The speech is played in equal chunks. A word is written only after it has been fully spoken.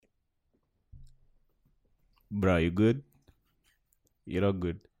Bro, you good? You're not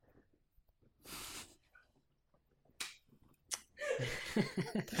good.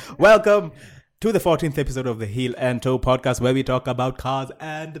 Welcome to the 14th episode of the Heel and Toe podcast, where we talk about cars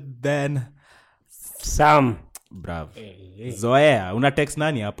and then Sam. Brav. Zoea, una text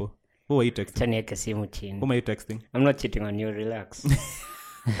nani hapo? Who are you texting? Taniweke simu chini. Whom are you texting? I'm not cheating on you, relax.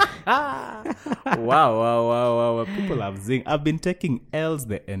 Wow. People have zing. I've been taking L's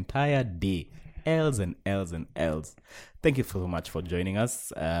the entire day. L's and L's and L's. Thank you so much for joining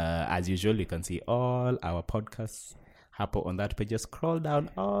us. As usual, you can see all our podcasts happen on that page. Just scroll down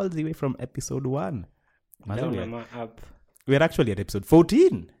all the way from episode 1. We're actually at episode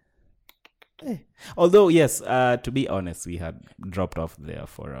 14. Although, yes, to be honest, we had dropped off there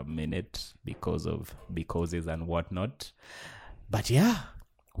for a minute because of becauses and whatnot. But yeah,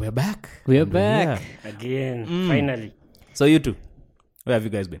 we're back. We're back. Here. Again, finally. So you two, where have you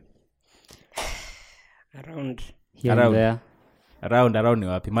guys been? Around. Here and there. Around ni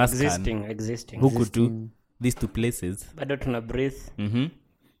wapi? Maskan. Existing. Huku tu. These two places. Bado tuna breathe. Mm-hmm.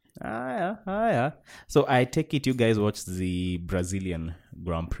 Yeah. So I take it you guys watched the Brazilian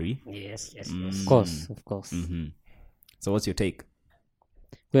Grand Prix. Yes. Of course. Mm-hmm. So what's your take?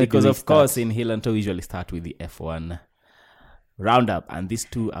 Where Because do we of course start? in Hill and Toe we usually start with the F1 roundup, and these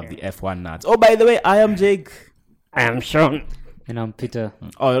two are the F1 nuts. Oh, by the way, I am Jake. I am Sean. And I'm Peter.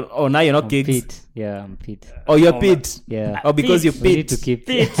 Oh, now you're not I'm kids. Pete. Yeah, I'm Pete. Oh, you're Pete. Yeah. Oh, because you're We need Pete. to keep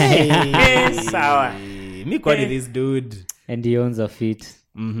Sour. Me quite this dude. and he owns a feet.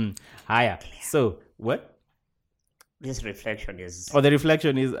 Mm-hmm. Higher. So what? This reflection is... Oh, the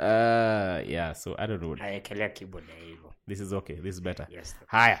reflection is yeah. So I don't know. Naekelea keyboard ya hivyo. This is okay. This is better. Yes.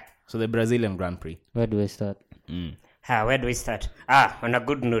 Higher. So the Brazilian Grand Prix. Where do I start? Where do we start? On a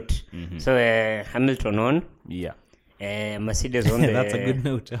good note. So Hamilton won. Yeah. Mercedes won the... That's a good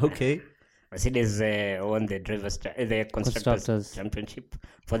note. Okay. Mercedes won the the Constructors' Championship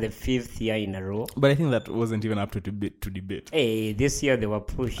for the 5th year in a row. But I think that wasn't even up to debate. Hey, this year they were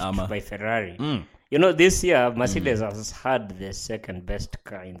pushed Ama. by Ferrari. You know, this year Mercedes has had the second best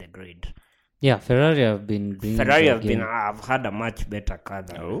car in the grid. Yeah, Ferrari have been bringing Ferrari the have game. had a much better car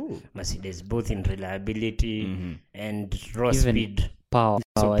than Mercedes, both in reliability and raw Even speed. Power.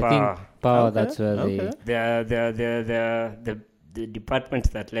 So I think power, that's where they... The departments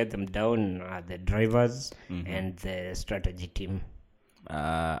that let them down are the drivers and the strategy team.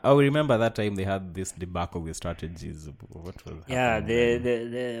 Remember that time they had this debacle with strategies. What was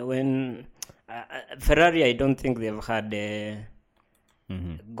happening? When Ferrari, I don't think they've had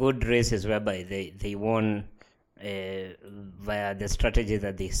good races whereby they won via the strategy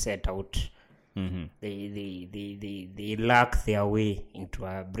that they set out. They lack their way into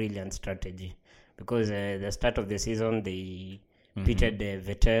a brilliant strategy, because the start of the season they pitted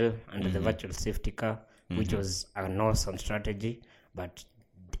Vettel under the virtual safety car, which was an awesome strategy, but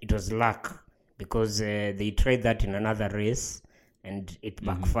it was luck, because they tried that in another race and it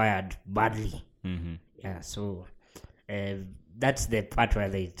backfired badly. Yeah, so that's the part where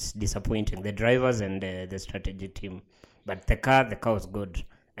it's disappointing, the drivers and the strategy team. But the car was good.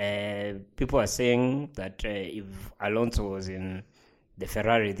 People are saying that if Alonso was in the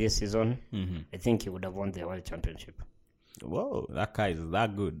Ferrari this season, I think he would have won the World Championship. Whoa, that car is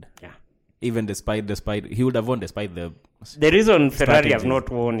that good. Yeah. Even despite he would have won despite the reason Ferrari strategies. have not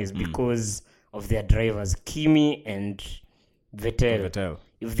won is because of their drivers, Kimi and Vettel.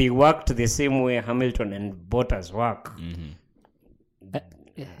 If they worked the same way Hamilton and Bottas work,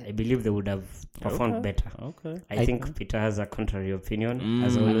 I believe they would have performed better. Okay. I think Peter has a contrary opinion,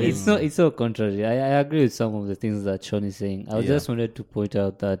 as always. It's so contrary. I agree with some of the things that Sean is saying. I just wanted to point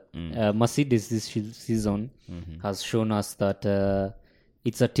out that Mercedes this season has shown us that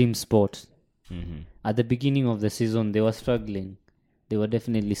it's a team sport. At the beginning of the season, they were struggling. They were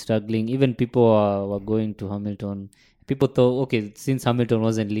definitely struggling. Even people were going to Hamilton. People thought, okay, since Hamilton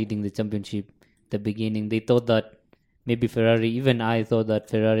wasn't leading the championship at the beginning, they thought that maybe Ferrari, even I thought that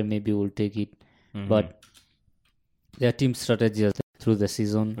Ferrari maybe will take it. But their team strategy through the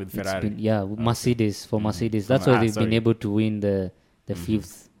season, with Ferrari. Mercedes. That's why they've been able to win the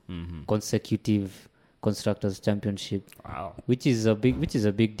 5th consecutive Constructors' Championship. Wow. Which is a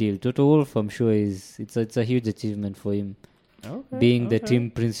big deal. Toto Wolff, I'm sure, it's a huge achievement for him. Being the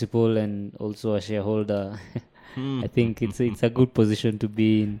team principal and also a shareholder. I think it's a good position to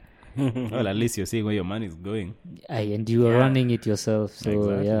be in. Well, at least you're seeing where your money is going. And you are running it yourself. So,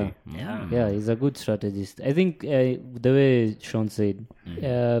 Exactly. yeah, he's a good strategist. I think the way Sean said,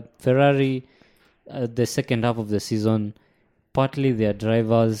 Ferrari, the second half of the season, partly their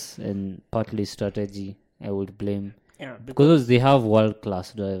drivers and partly strategy, I would blame. Yeah, Because they have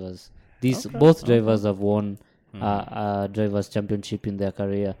world-class drivers. These both drivers have won drivers' championship in their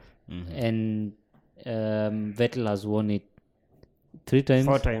career, and Vettel has won it 3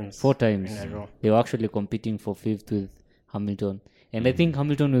 times, 4 times in a row. They were actually competing for 5th with Hamilton, and I think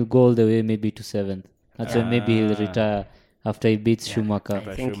Hamilton will go all the way maybe to 7th. That's when maybe he'll retire after he beats Schumacher.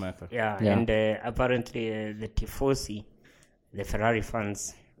 I think, and apparently the Tifosi, the Ferrari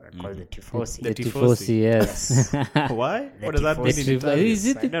fans are called the Tifosi. The Tifosi, yes. Why? What does that mean in Italian? Is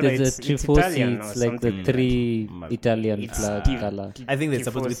it there's a Tifosi? It's like the 3 Italian flag color. I think they're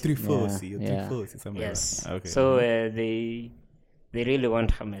supposed to be Tifosi. Yeah. Tifosi, something Yes. like that. Okay. So they really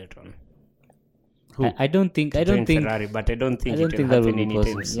want Hamilton. I don't think Ferrari, but I don't think it will that will happen be anytime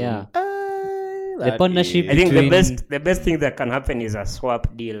possible. soon. Yeah. The partnership I think between the best thing that can happen is a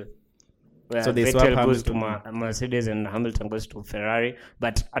swap deal. Where So they swap Vettel goes to Hamilton. Mercedes and Hamilton goes to Ferrari.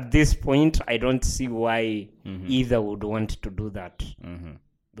 But at this point, I don't see why either would want to do that.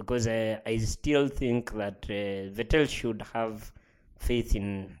 Because I still think that Vettel should have faith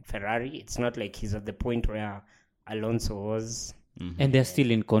in Ferrari. It's not like he's at the point where Alonso was. and they're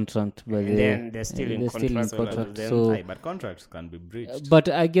still in contract, but Then they're still in contract. contract. Them. So, Aye, but contracts can be breached. but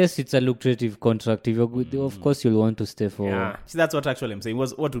I guess it's a lucrative contract. If you're good, of course you'll want to stay for Yeah. See, that's what actually I'm saying.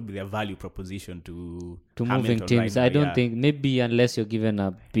 What would be their value proposition to moving Hamilton teams. right I now? don't Yeah. think maybe unless you're given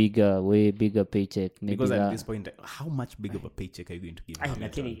a way bigger paycheck. Maybe Because at that. this point, how much big of a paycheck are you going to give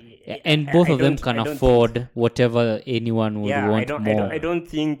Hamilton? Lakini, And both of them I can don't afford whatever anyone would want more. I don't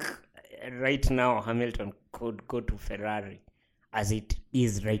think right now Hamilton could go to Ferrari as it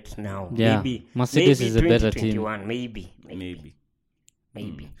is right now. Yeah. Maybe Mercedes is a better team. 2021, maybe.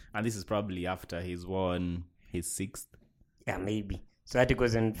 Maybe. And this is probably after he's won his 6th Yeah, maybe. So that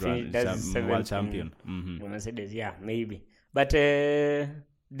goes and does world champion. in Mercedes. Yeah, maybe. But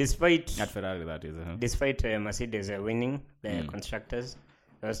despite At Ferrari, that is. despite Mercedes winning the constructors,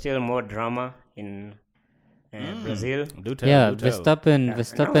 there was still more drama in Brazil. Do tell. Yeah, do tell.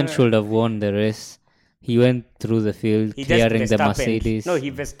 Verstappen should have won the race. He went through the field, He just clearing the Verstappen. Mercedes. No, he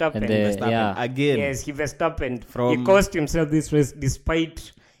Verstappen. and Verstappen. Again. Yes, he Verstappen. He From- cost himself this race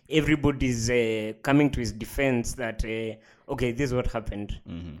despite everybody's coming to his defense that, okay, this is what happened.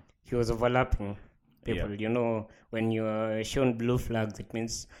 He was overlapping people. Yeah. You know, when you're shown blue flags, it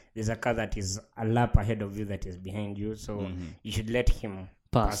means there's a car that is a lap ahead of you that is behind you. So you should let him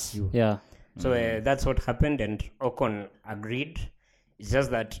pass you. Yeah. So that's what happened, and Ocon agreed. It's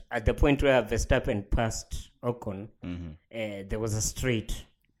just that at the point where Verstappen passed Ocon, there was a straight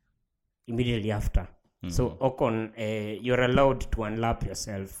immediately after. So Ocon, you're allowed to unlap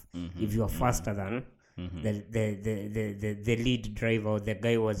yourself if you are faster than the lead driver or the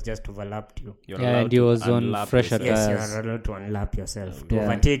guy who was just overlapped you. You're Yeah, allowed and he to was on unlap fresher yourself. Yes, tires. you are allowed to unlap yourself to Yeah.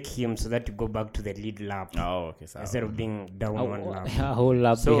 overtake him so that you go back to the lead lap Oh, okay. So. instead of being down one lap. A whole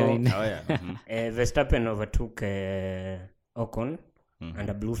lap So- behind. Oh, yeah. Verstappen overtook Ocon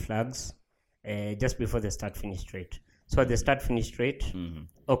under blue flags just before the start-finish straight. So at the start-finish straight,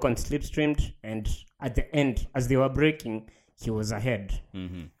 Ocon slipstreamed, and at the end, as they were braking, he was ahead.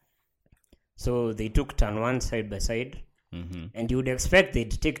 So they took turn 1 side by side, and you would expect they'd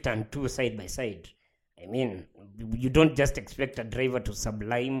take turn 2 side by side. I mean, you don't just expect a driver to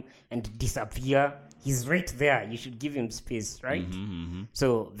sublime and disappear. He's right there. You should give him space, right?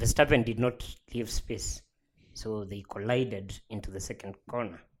 So Verstappen did not leave space. So they collided into the second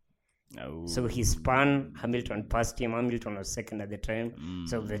corner. Oh. So he spun, Hamilton passed him. Hamilton was second at the time.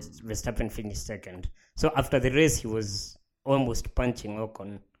 So Verstappen finished second. So after the race, he was almost punching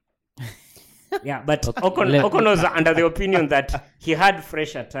Ocon. Yeah, but Ocon was under the opinion that he had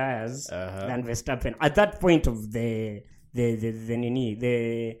fresher tires than Verstappen. At that point of the race,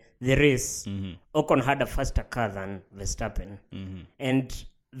 Ocon had a faster car than Verstappen. And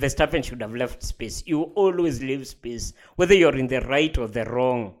Verstappen should have left space. You always leave space, whether you're in the right or the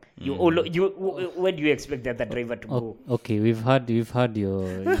wrong. Where do you expect the other driver to go? Okay, we've heard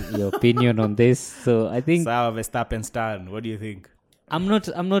your opinion on this. So I think Sour Verstappen stan. What do you think? I'm not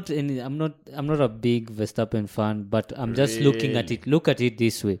a big Verstappen fan, but I'm just looking at it. Look at it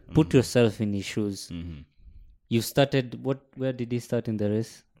this way. Put yourself in his shoes. You started where did he start in the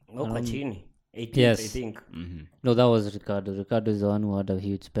race? Cacchini. 18th, yes. I think. No, that was Ricardo. Ricardo is the one who had a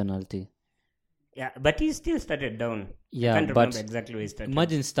huge penalty. Yeah, but he still started down. Yeah, I can't but remember exactly where he started.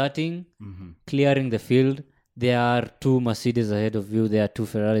 Imagine starting, clearing the field. There are 2 Mercedes ahead of you. There are 2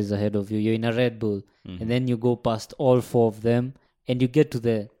 Ferraris ahead of you. You're in a Red Bull, and then you go past all 4 of them, and you get to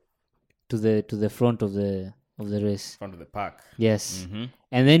the front of the race. Front of the pack. Yes,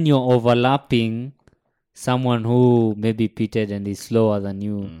 and then you're overlapping someone who maybe pitted and is slower than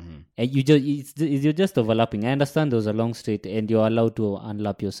you, and you're just overlapping. I understand there was a long straight, and you're allowed to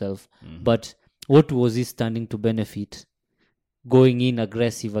unlap yourself, But what was he standing to benefit? Going in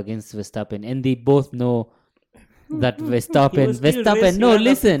aggressive against Verstappen, and they both know that Verstappen. No,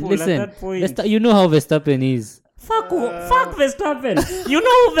 listen. You know how Verstappen is. Fuck Verstappen. You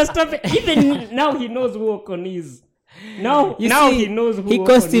know Verstappen. Even now he knows who Ocon is. He knows who he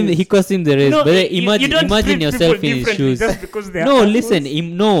cost him. He cost him the race. No, but you imagine yourself in his shoes. Just because they are No, assholes.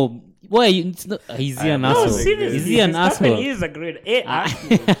 listen. No. Why? It's not. Is he an asshole? No, seriously. Is he an asshole? He is a great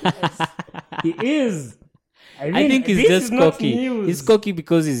asshole. Yes. He is. I think he's just cocky. He's cocky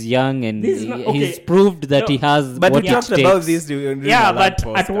because he's young and he's proved that he has. But what we talked it takes. about this during Yeah, the but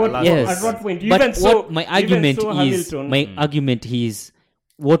last at what, podcast. at what point? But Even so, my argument is,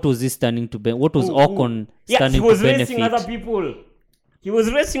 what was he standing to benefit? What was Ocon standing to benefit? he was racing other people. He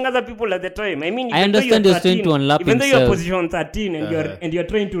was racing other people at the time. I mean, I understand he was trying to unlap even though you're himself. position 13 and you're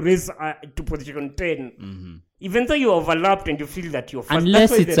trying to race to position 10, even though you overlapped and you feel that you're fast,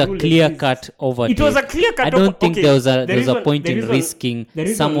 unless it's a clear-cut overtake. It was a clear-cut. I don't think there was a point in reason, risking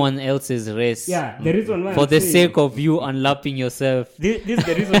someone else's race. Yeah, the reason why for the sake of you unlapping yourself. This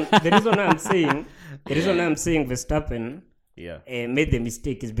the reason. The reason why I'm saying. The reason why I'm saying Verstappen made the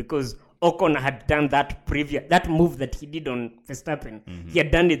mistake is because Ocon had done that move that he did on Verstappen. He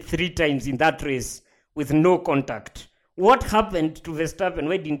had done it 3 times in that race with no contact. What happened to Verstappen?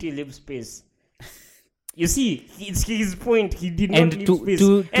 Why didn't he leave space? You see, it's his point. He did not leave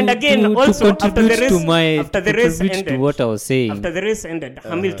space. And again, also after the race ended, what I was saying. After the race ended,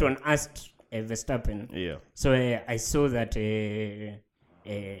 Hamilton asked Verstappen. Yeah. So I saw that you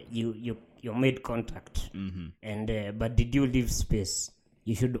made contact, and but did you leave space?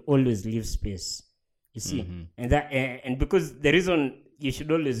 You should always leave space. You see, and that and because the reason you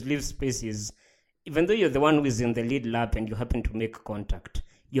should always leave space is, even though you're the one who is in the lead lap and you happen to make contact,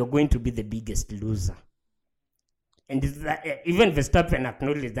 you're going to be the biggest loser. And even Verstappen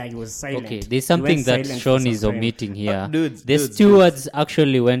acknowledged that he was silent. Okay, there's something that Sean is omitting here. The stewards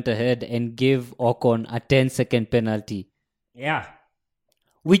actually went ahead and gave Ocon a 10-second penalty. Yeah.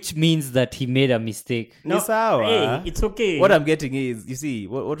 Which means that he made a mistake. No, hey, it's okay. What I'm getting is, you see,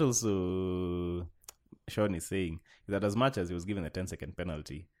 what also Sean is saying is that as much as he was given a 10-second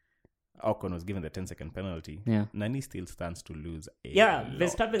penalty, Ocon was given the 10-second penalty. Yeah. Nani still stands to lose.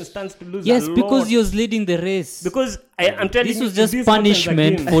 Verstappen stands to lose. Yes, because he was leading the race. Because I'm telling you, this was just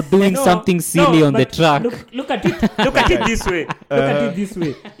punishment for doing something silly on the track. Look at it. Look at it this way. Look at it this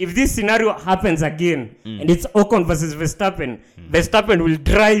way. If this scenario happens again, and it's Ocon versus Verstappen, Verstappen will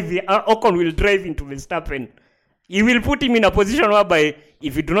drive. Ocon will drive into Verstappen. He will put him in a position whereby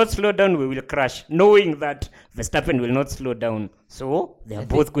if you do not slow down, we will crash, knowing that Verstappen will not slow down. So they are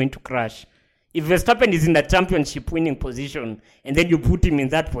both going to crash. If Verstappen is in the championship winning position and then you put him in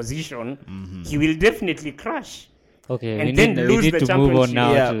that position, he will definitely crash. Okay, and then lose the to move on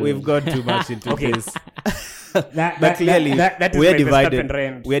now. Yeah, we've gone too much into this. But clearly, that is we're my divided. Verstappen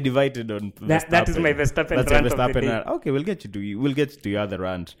rant. We're divided on Verstappen. That is my Verstappen rant of the day. Okay, we'll get to your other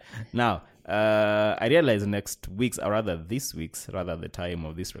rant. Now, I realize next week's, or rather this week's, rather the time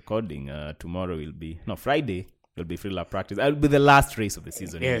of this recording, tomorrow will be, Friday will be free lap practice. It'll be the last race of the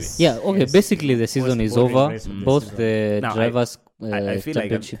season. Yes. Anyway. Yeah, okay, yes. Basically the season is over. Both the now, drivers' I feel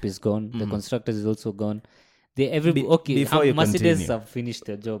championship is gone. The constructors is also gone. Mercedes have finished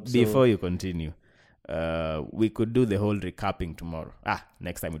their job. So. Before you continue, we could do the whole recapping tomorrow.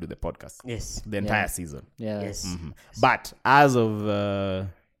 Next time we do the podcast. Yes. The entire season. Yeah. Yes. Mm-hmm. But as of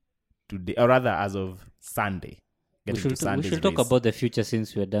today, or rather as of Sunday, we should talk about the future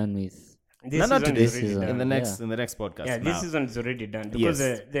since we're done with. Not this season. In the next podcast. Yeah, this season is already done because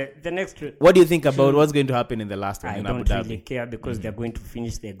the next. What do you think about what's going to happen in the last one? I in don't Abu Dhabi? really care because they're going to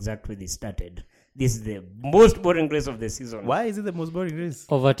finish the exact way they started. This is the most boring race of the season. Why is it the most boring race?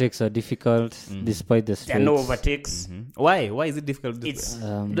 Overtakes are difficult despite the straights. There are no overtakes. Why? Why is it difficult? It's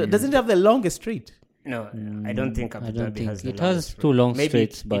doesn't it have the longest straight? No, I don't think Abu Dhabi has the it longest has straight. two long Maybe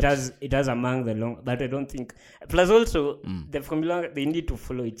straights, but it has among the long. But I don't think. Plus, also the Formula they need to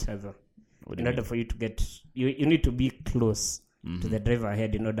follow each other in order for you to get. You need to be close to the driver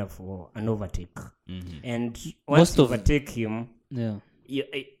ahead in order for an overtake. And once you overtake him,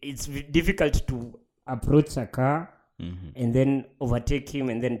 it's difficult to approach a car and then overtake him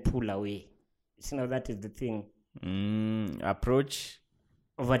and then pull away. You know, that is the thing. Approach,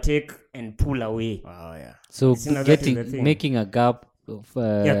 overtake and pull away. Oh yeah. So making a gap.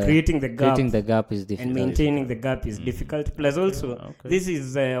 Creating the gap. Creating the gap is difficult. And maintaining the gap is difficult. Plus also, this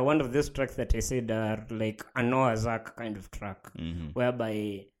is one of those tracks that I said are like a Noah's Ark kind of track,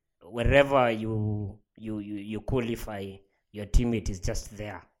 whereby wherever you qualify, your teammate is just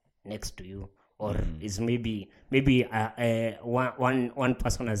there next to you. or is maybe one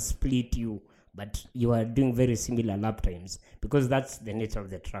person has split you, but you are doing very similar lap times, because that's the nature of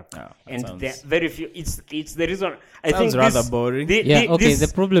the track. And there are very few. It's the reason I think rather boring.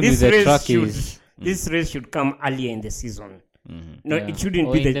 The problem with the track is this race should come earlier in the season. No, it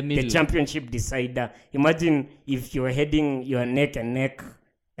shouldn't be the championship decider. Imagine if you're neck and neck,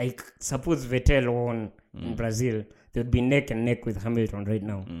 like suppose Vettel won in Brazil, they would be neck and neck with Hamilton right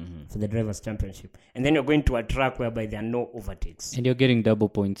now for the Drivers' Championship. And then you're going to a track whereby there are no overtakes. And you're getting double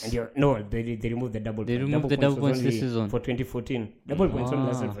points. And they removed the double points. They removed the double points this season. For 2014. Double points only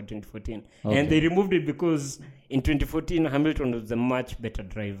lasted for 2014. Okay. And they removed it because in 2014, Hamilton was a much better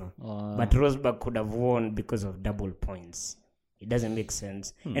driver. But Rosberg could have won because of double points. It doesn't make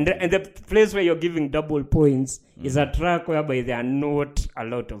sense. And the place where you're giving double points is a track whereby there are not a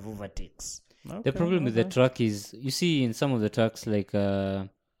lot of overtakes. Okay, the problem with the track is, you see in some of the tracks like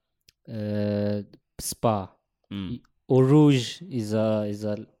Spa, Eau Rouge is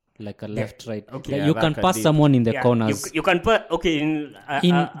a like a left-right. Okay. Like you can pass someone in the corners. You can pass. Okay.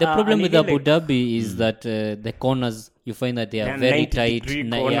 The problem with Abu Dhabi is that the corners, you find that they are very tight,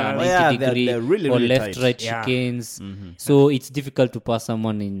 90 degree, they're really, or really left-right chicanes. So it's difficult to pass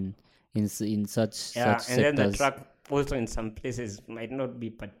someone in such sectors. And then the track also in some places might not be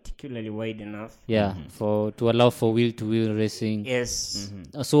particularly wide enough. Yeah, to allow for wheel-to-wheel racing. Yes.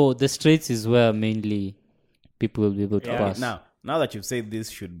 So the straights is where mainly people will be able to pass. Now that you've said this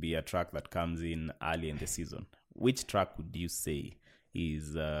should be a track that comes in early in the season, which track would you say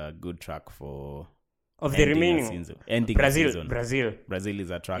is a good track for of the remaining Brazil is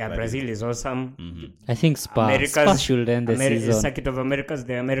a track. Brazil is awesome. I think Spa should end the season. Circuit of Americas,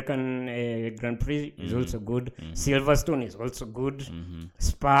 the American Grand Prix is also good. Silverstone is also good.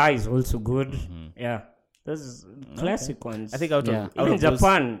 Spa is also good. Yeah, those classic ones. I think even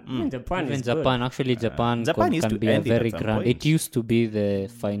Japan is good. Actually, Japan can be a very grand. It used to be the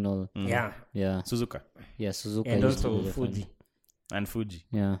final. Yeah. Suzuka. Yeah, Suzuka. And also Fuji. And Fuji.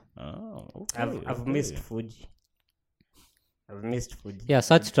 Yeah. Oh, okay. I've missed Fuji. Yeah,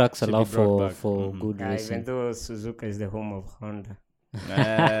 such tracks allow for good racing. Even though Suzuka is the home of Honda.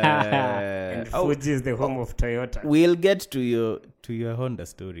 And Fuji is the home of Toyota. We'll get to your Honda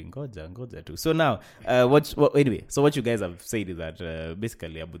story. Ngoja too. So now, what you guys have said is that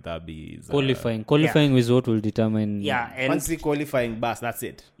basically Abu Dhabi is qualifying is what will determine. And once the qualifying bus, that's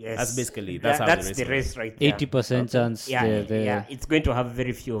it. Yes, that's basically that's the race right there. 80% chance. Yeah, it's going to have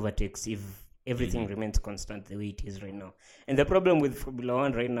very few overtakes if everything remains constant the way it is right now. And the problem with Formula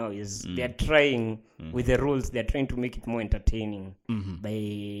One right now is they're trying with the rules. They're trying to make it more entertaining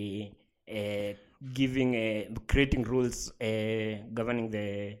by creating rules governing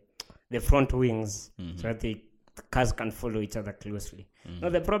the front wings so that the cars can follow each other closely. Now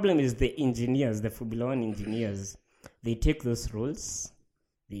the problem is the Formula One engineers. They take those rules,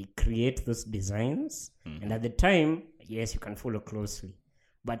 they create those designs, and at the time, yes, you can follow closely.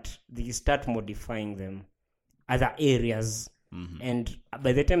 But they start modifying them, other areas, and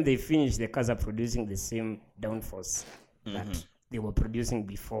by the time they finish, the cars are producing the same downforce that they were producing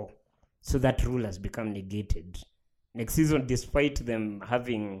before. So that rule has become negated. Next season, despite them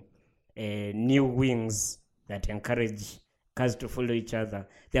having new wings that encourage cars to follow each other,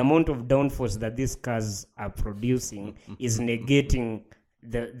 the amount of downforce that these cars are producing is negating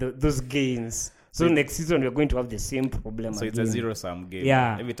those gains. So next season we're going to have the same problem. So again. it's a zero-sum game.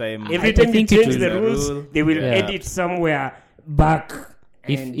 Yeah. Every time you change the rules, they will edit somewhere back.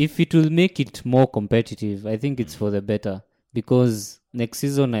 If it will make it more competitive, I think it's for the better. Because next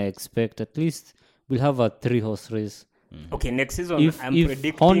season I expect at least we'll have a 3-horse race. Okay, next season I'm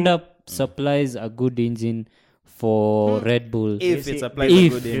predicting Honda supplies a good engine for Red Bull. If it supplies a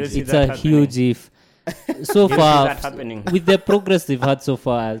good engine. It's a huge if. So far, with the progress they've had so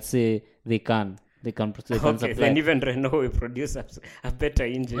far, I'll say they can supply. Then even Renault will produce a better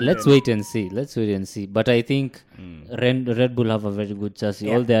engine. Let's wait and see. But I think Red Bull have a very good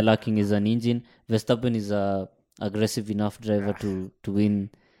chassis. All they're lacking is an engine. Verstappen is a aggressive enough driver to win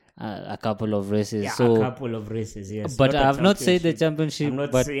a couple of races. Yeah, a couple of races, yes. But I have not said the championship. I'm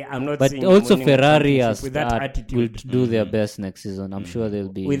not but also Ferrari will do their Mm-hmm. best next season. I'm sure they'll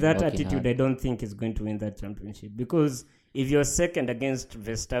be with that attitude. hard. I don't think it's going to win that championship, because if you're second against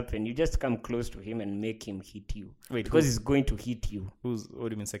Verstappen, you just come close to him and make him hit you. Wait, because he's going to hit you. What do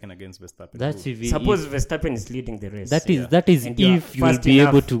you mean second against Verstappen? That's suppose Verstappen is leading the race. That is if you will be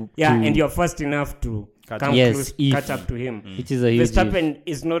able to. Yeah, and you're fast enough to catch up to him. It is a huge Verstappen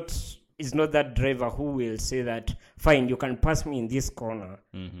is not that driver who will say that, fine, you can pass me in this corner,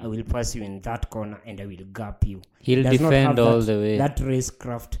 I will pass you in that corner, and I will gap you. He'll defend all the way. That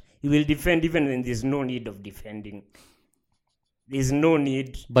racecraft. He will defend even when there's no need of defending. There's no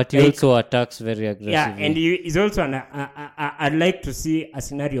need. But he also attacks very aggressively. Yeah, and he's also I'd like to see a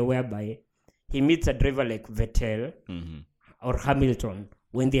scenario whereby he meets a driver like Vettel or Hamilton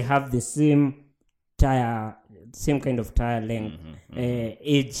when they have the same kind of tire length,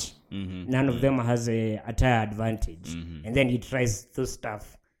 age. None of them has a tire advantage, and then he tries to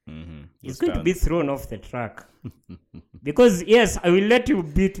stuff. He's going to be thrown off the track because yes, I will let you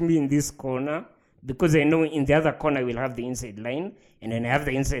beat me in this corner because I know in the other corner I will have the inside line, and when I have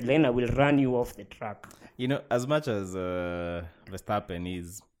the inside line, I will run you off the track. You know, as much as Verstappen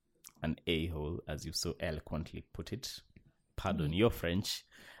is an a-hole, as you so eloquently put it, pardon your French,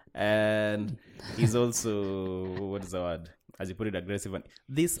 and he's also, what is the word? As you put it, aggressive.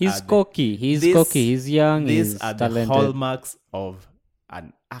 He's cocky. He's young. These he's are talented. the hallmarks of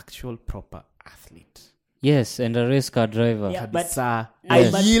an actual proper athlete. Yes, and a race car driver. Yeah, but I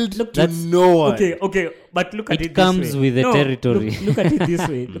yield to no one. Okay, but look at it It comes with the territory. Look at it this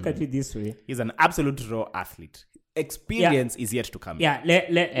way. Look at it this way. He's an absolute raw athlete. Experience is yet to come. Yeah,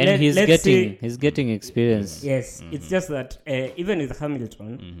 He's getting experience. Yes, it's just that even with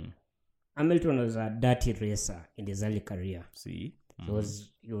Hamilton, Hamilton was a dirty racer in his early career. See, he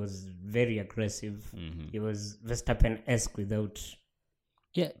was very aggressive. He was Verstappen-esque without.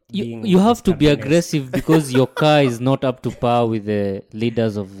 Yeah, you have to be aggressive because your car is not up to par with the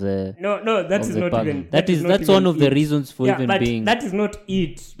leaders of the. No, that is not even. That's one of the reasons for even being. That is not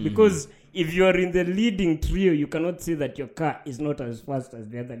it because if you are in the leading trio, you cannot say that your car is not as fast as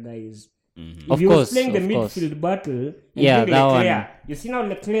the other guy is. If you were playing the midfield battle, you see now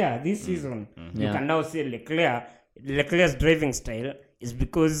Leclerc this season, you can now say Leclerc's driving style is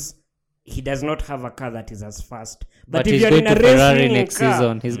because he does not have a car that is as fast. But if he's you're going in a to Ferrari racing next car,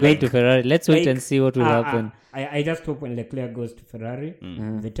 season. He's going to Ferrari. Let's wait and see what will happen. I just hope when Leclerc goes to Ferrari,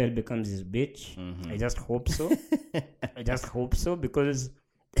 Vettel becomes his bitch. I just hope so. I just hope so because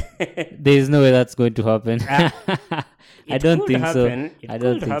there is no way that's going to happen. I don't think so. I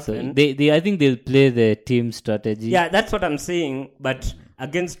don't think so. I think they'll play the team strategy. Yeah, that's what I'm saying. But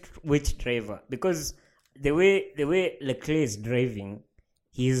against which driver? Because the way Leclerc is driving,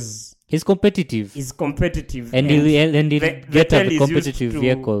 he's competitive. He's competitive, and he'll get a competitive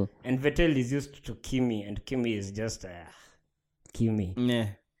vehicle. And Vettel is used to Kimi, and Kimi is just Kimi.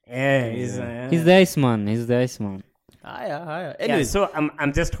 He's the Iceman. He's the Iceman. Anyway. Yeah, so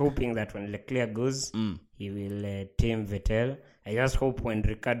I'm just hoping that when Leclerc goes, he will tame Vettel. I just hope when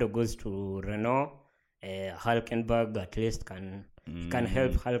Ricardo goes to Renault, Hülkenberg at least can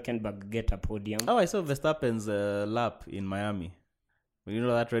help Hülkenberg get a podium. Oh, I saw Verstappen's lap in Miami. You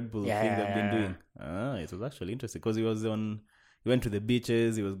know that Red Bull thing they've been doing. It was actually interesting because he went to the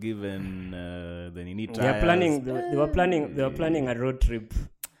beaches. He was given the Nini tires. They were planning a road trip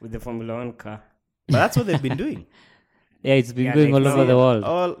with the Formula 1 car. But that's what they've been doing. Yeah, it's been going all over the world.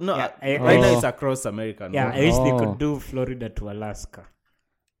 Right now it's across America. Yeah, I wish they could do Florida to Alaska.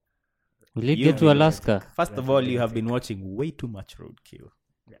 Will it get to Alaska? First of all, you have been watching way too much roadkill.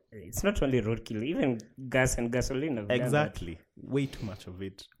 It's not only roadkill, even gas and gasoline. Exactly. Way too much of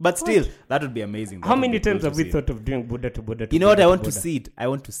it. But still, that would be amazing. How many times have we thought of doing border to border? You know what? I want to see it. I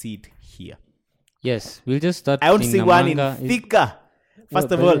want to see it here. Yes, we'll just start. I want to see one in Thika.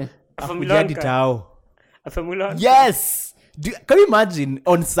 First of all, a Formula 1. Yes. Can you imagine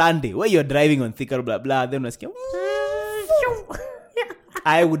on Sunday where you're driving on Thika, blah blah, then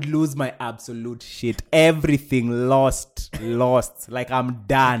I would lose my absolute shit. Everything lost. Like I'm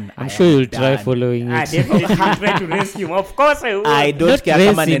done. I'm sure you'll try following it. Definitely try to rescue him. Of course I will. I don't care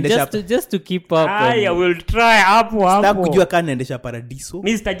kama naendesha just to keep up. I will try hapo. Sitaki kujua kana naendesha Paradiso.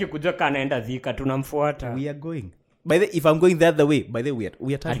 Mimi sitaki kujua kana naenda Thika, tunamfuata. We are going. By the if I'm going the other way, by the way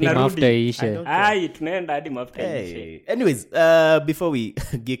we are touching after Isha. Tunaenda hadi after Isha. Anyways, before we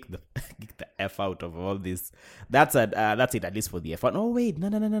geek the F out of all this, that's it at least for the F1. Oh wait,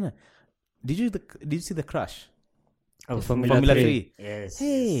 no. Did you see the crash? Formula 3. Yes.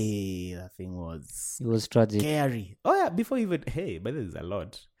 Hey, that thing was tragic. Scary. Oh yeah, before even but there's a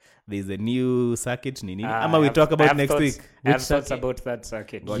lot. There's a new circuit, Nini. We talk about next week. I have thoughts about that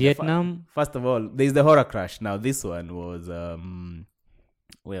circuit. Vietnam. First of all, there's the horror crash. Now this one was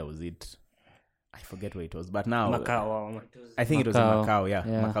where was it? I forget where it was, but now Macau. I think it was in Macau. Yeah,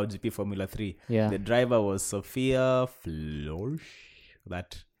 Macau GP Formula 3. Yeah. The driver was Sophia Floersch.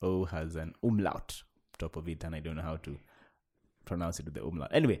 That O has an umlaut top of it, and I don't know how to pronounce it with the umlaut.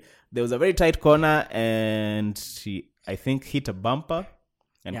 Anyway, there was a very tight corner, and she, I think, hit a bumper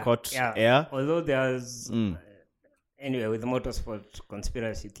and caught air. Although there's anyway, with motorsport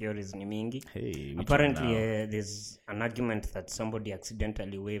conspiracy theories ni mingi. Hey, which Apparently, one now? there's an argument that somebody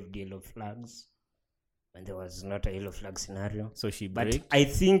accidentally waved yellow flags when there was not a yellow flag scenario. So she But braked. I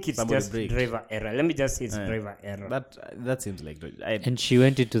think it's Somebody just braked. driver error. Let me just say it's driver error. That seems like And she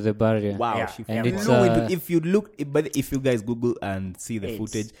went into the barrier. wow. Yeah, She and flew it's, into, if you look, but if you guys Google and see the It's-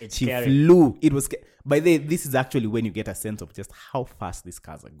 footage, it's she scary. flew. It was. By the way, this is actually when you get a sense of just how fast these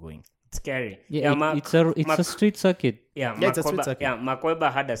cars are going. It's scary. Yeah, it's a street circuit. Yeah, Yeah, it's a street Mark circuit. Mark Webber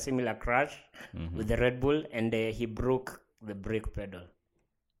had a similar crash with the Red Bull, and he broke the brake pedal.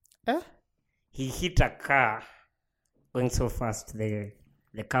 He hit a car going so fast, the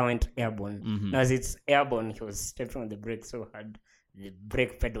car went airborne. Now, as it's airborne, he was stepping on the brake so hard, the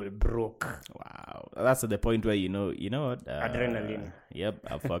brake pedal broke. Wow, that's at the point where you know what? Adrenaline. Yep,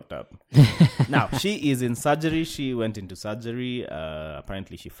 I fucked up. Now she is in surgery. She went into surgery.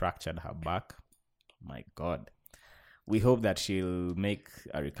 Apparently, she fractured her back. My God. We hope that she'll make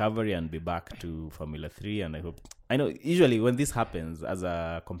a recovery and be back to Formula 3. And I know usually when this happens, as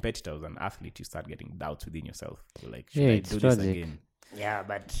a competitor, as an athlete, you start getting doubts within yourself. You're like, should I it's do this tragic. again? Yeah,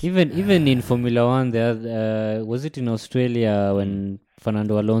 but Even in Formula One, there was it in Australia when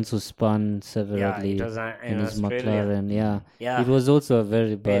Fernando Alonso spun severely it was in his Australia. McLaren? Yeah. It was also a very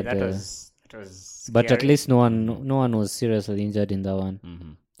Hey, bad. that was but at scary. least no one was seriously injured in that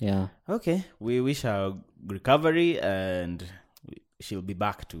one. Yeah. Okay, we wish her recovery, and she'll be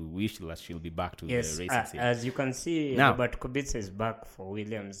back to. She'll be back to Yes, the racing scene. as you can see, Now- Robert Kubica is back for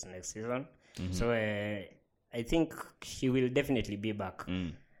Williams next season. So I think she will definitely be back.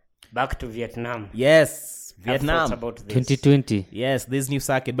 Back to Vietnam. Yes, Have thoughts Vietnam. about this. 2020. Yes, this new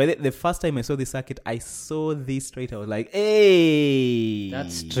circuit. But the first time I saw this circuit, I saw this straight. I was like, "Hey,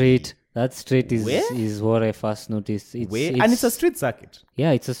 That straight Where? is what I first noticed. and it's a street circuit.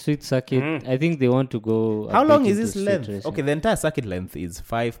 Yeah, it's a street circuit. I think they want to go. a How bit long is into this street length? racing. Okay, the entire circuit length is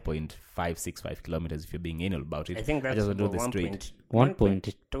 5.565 kilometers. If you're being anal about it, I think that's just want to do about the straight.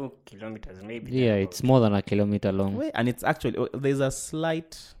 1.2 kilometers, maybe. Yeah, it's more than a kilometer long. Wait, and it's actually there's a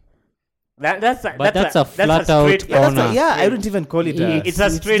slight. That's a flat out straight- corner. That's a, yeah, I don't even call it. It's a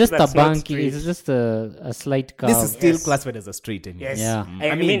street just that's a not bank. straight. It's just a slight curve. This is still Yes. classified as a street. Anyway. Yes. Yeah.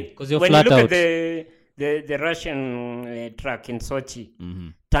 I mean, 'cause you're when flat you look out. at the Russian track in Sochi,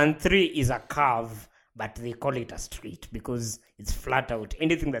 turn 3 is a curve, but they call it a street because it's flat out.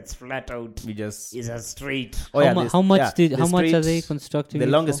 Anything that's flat out We just. is a straight. How much the how much are straight- they constructing? The it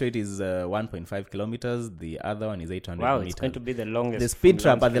longest for? straight is 1.5 kilometers. The other one is 800 Wow, meters. it's going to be the longest. The speed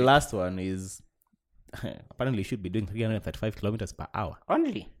Formula trap at the straight. last one is apparently should be doing 335 kilometers per hour.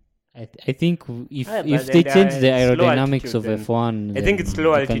 Only. I think if Yeah, but if then they they change are the slow aerodynamics altitude of then. F1, I think then it's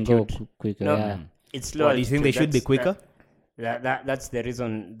low they can go altitude. quicker. No, Yeah. it's low What, do you think they altitude. should be quicker? That's the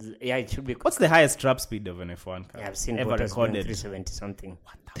reason. Yeah, it should be. What's the highest trap speed of an F1 car? Yeah, I've seen ever Bottas going recorded? 370 something.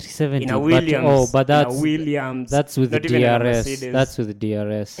 370. In a Williams. but in a that's Williams. that's with the not even in a DRS. Mercedes. That's with the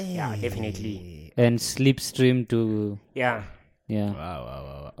DRS Yeah, definitely. and slipstream to Yeah. yeah.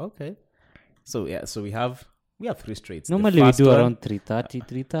 Wow. Okay. So we have 3 straights. The Normally we first do one, around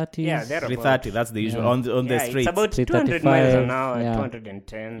 330. Yeah, they're 330. That's the usual Yeah. on the Yeah, straight. it's about 200 miles an hour, 335, yeah.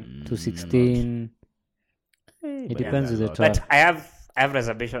 210. 216. It depends with the track. But I have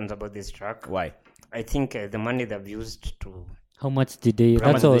reservations about this track. Why? I think the money they've used to How much did they? How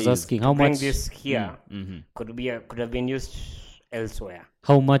That's much what I they was use asking. How bring much? this here Mm-hmm. could have been used elsewhere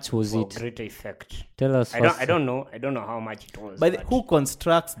How much was for it? greater effect. Tell us. I don't know how much it was. But but who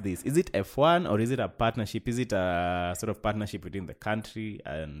constructs this? Is it F1 or is it a partnership? Is it a sort of partnership between the country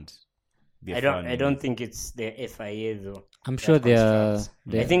and the F1? I don't think it's the FIA though. I'm that sure they are. constructs.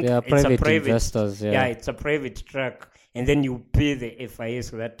 They, I think they are it's a private investors. Yeah, Yeah. it's a private track, and then you pay the FIA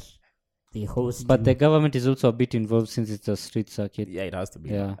so that they host. But you. the government is also a bit involved since it's a street circuit. Yeah, it has to be.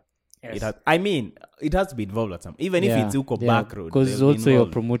 Yeah. Yes. It has. I mean, it has to be involved at some. Even if it's Uko back road, because they'll be also you're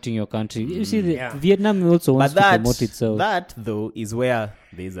involved. promoting your country. You see, Yeah. Vietnam also wants But to promote itself. that though is where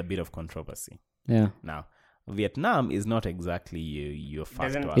there is a bit of controversy. Yeah, Now, Vietnam is not exactly your first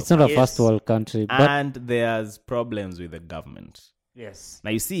Doesn't- world, it's not a Yes. first world country, but and there's problems with the government. Yes. Now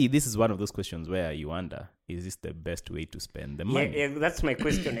you see, this is one of those questions where you wonder: is this the best way to spend the money? Yeah, that's my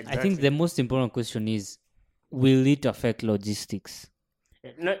question. Exactly. I think the most important question is: will it affect logistics?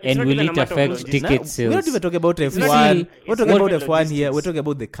 No, it's and not will even a it matter of affect logistics. ticket We're sales? not even talking about not F1. even- We're it's talking not about even F1 here. logistics. We're talking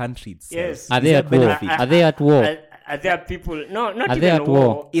about the country itself. Yes. Are Is they there at war? benefit? Are they at war? Are there people? No, not Are even they at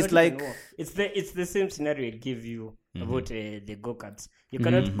war? It's Not even like- war. It's the same scenario I give you about the go karts. You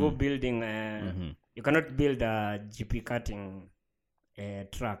cannot go building. You cannot build a GP karting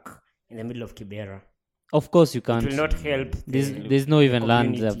track in the middle of Kibera. Of course, you It can't. will not help. There's no even land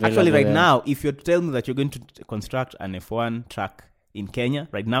community. available. Actually, right there. now, if you tell me that you're going to construct an F1 track in Kenya,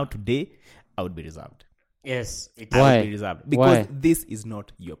 right now, today, I would be reserved. Yes. It's Why? I would be reserved. Because Why? this is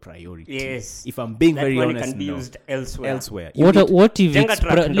not your priority. Yes. If I'm being That very money honest, can be no. used elsewhere. Elsewhere. You What need- what if Jenga it's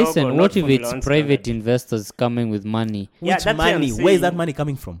track ndogo, listen? not What if Formula it's One private standard. investors coming with money? Yeah, Which that's what I'm money? Where is that saying. money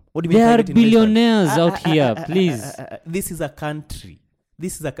coming from? What do you mean? There are private investors? billionaires out here. Please. This is a country.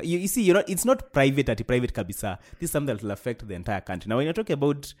 This is you see, it's not private at private kabisa. This is something that will affect the entire country. Now, when you're talking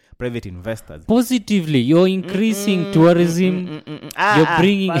about private investors, Positively, you're increasing tourism. You're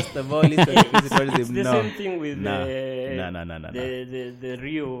bringing. First of all, it's tourism. It's the No. same thing with No. the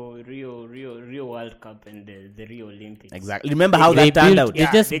Rio World Cup and the Rio Olympics. Exactly. Remember how They that turned built. out? They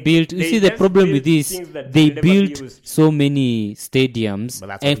Yeah, just they- built. You they see, the just problem built with this, things that they will never built be used. so many stadiums, But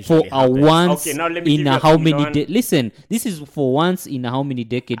that's and what for usually a happens. once Okay, now let me give in you a a how Formula many? One. Listen, this is for once in a how many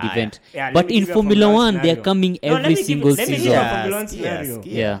decade Ah, event. Yeah, let But me in give you a Formula Formula One, One they're scenario. coming No, every single let me give season. you a Formula One scenario.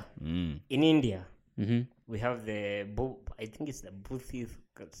 Yeah. In India, Mhm. we have I think it's the Boothie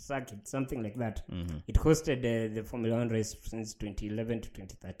circuit, something like that. Mm-hmm. It hosted the Formula One race since 2011 to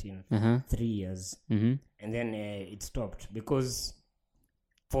 2013, Uh-huh. 3 years. Mhm. And then it stopped because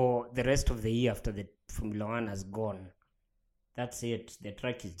for the rest of the year after the Formula One has gone, that's it. The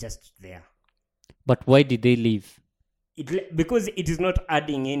track is just there. But why did they leave? Because it is not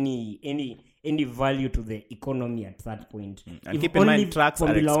adding any value to the economy at that point. And If keep in only mind, tracks are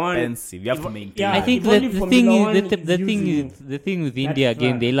Formula One- expensive. You have to if- maintain. yeah, I them. think if that only the Formula thing One is is the thing with that India again,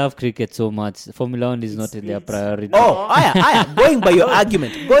 track. they love cricket so much. Formula One is not in their it's- priority. Oh, aya. Going by your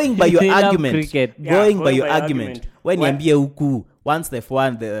argument. They love cricket. Yeah, Going by going your by argument. argument. When Why- Yambia Uku, once they've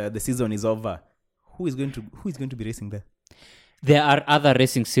won, the season is over. Who is going to be racing there? There are other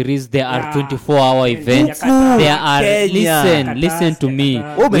racing series. There are Yeah. 24-hour Kenya, events. Qatar, There are Kenya. listen to me.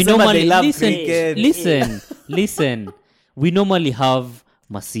 Qatar. Oh, We umesema normally they love listen. cricket. Listen. We normally have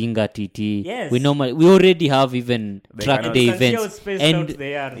Masinga TT. Yes. We already have even track cannot- day You can see how events. spaced And out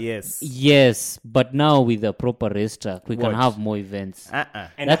they are. Yes. yes, but now with a proper racetrack, we can What? have more events.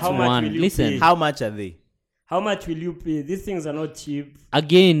 And That's how much one. will you Listen. pay? How much are they? How much will you pay? These things are not cheap.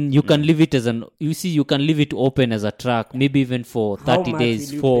 Again, you can leave it as you can leave it open as a track, maybe even for How 30 much days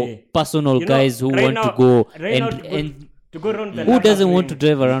will you for pay? personal You know, guys who right want now- to go right now and to go around the who doesn't want to Nürburgring.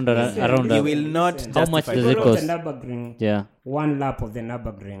 drive around Listen, around You the, will not Listen. How much justify does To it go the around cost? the Nürburgring, yeah. one lap of the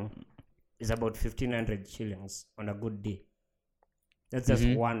Nürburgring is about 1,500 shillings on a good day. That's just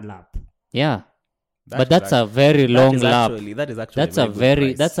one lap. Yeah. That But is that's a actually- very long lap. That is actually That's a good very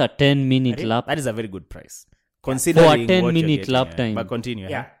price. that's a 10-minute Ready? lap. That is a very good price. Considering For a what 10-minute you're getting, lap time. But continue.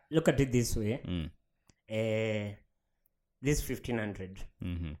 Yeah, look at it this way. Mm. This 1,500.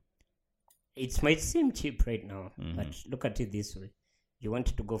 Mm-hmm. It might seem cheap right now, but look at it this way. You want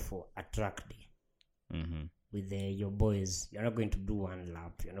to go for a track day Mm-hmm. with your boys. You're not going to do one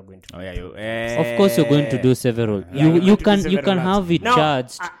lap. You're not going to. Oh yeah, Of course you're going to do several. Yeah, you're you going to do can several laps. have it Now,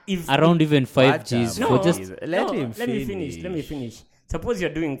 charged if around even 5 Gs What for a- just Let him Let me finish. finish. Suppose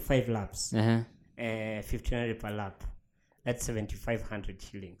you're doing 5 laps, uh-huh. 1,500 per lap. That's 7,500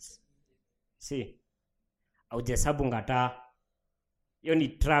 shillings. See, aujahesabu ngata. You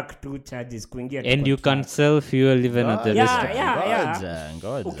need track 2 charges kuingia. And you can sell fuel even at the Yeah, restaurant. yeah.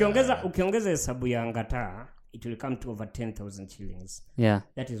 Ngoja. Ukiongeza hesabu ya ngata, it will come to over 10,000 shillings. Yeah,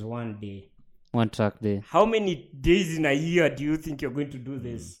 That is one day. one track day. How many days in a year do you think you're going to do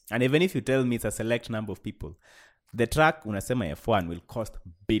this? And even if you tell me it's a select number of people, the track unasema F1 will cost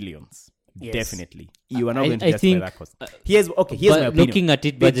billions. Yes. Definitely. You are not I- going to I justify think, that cost. Here's my But opinion. looking at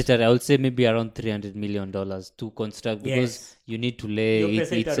it budgetary, I would say maybe around $300 million to construct because Yes. you need to lay. Your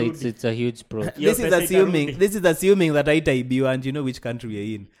pesa It's a huge pro. Your This is pesa assuming itarudi. that haitaibiwa and you know which country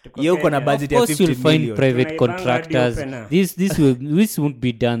we're in. Tuko Hiyo uko na Kenya. budget Of ya course, you'll 50 find million. private Tunaibanga contractors. hadi opener. This won't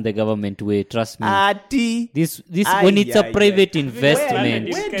be done the government way. Trust me. Ati. This Ay, when it's a ay, private ay.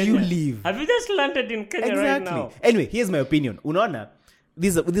 investment. Where do you live? Have you just landed in Kenya right now? Exactly. Anyway, here's my opinion. Unaona,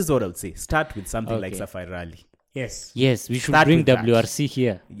 this is what I would say. Start with something like Okay. Safari Rally. Yes. Yes, we should Start bring with that. WRC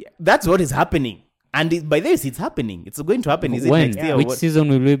here. Yeah, that's what is happening. And by this, it's happening. It's going to happen. Is it When? next year? or Which what? season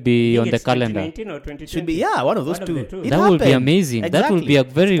will we be I on think the it's calendar? 2019 or 2020. Should be, yeah, one of those One of two. the two. It That will be happened. amazing. That will be a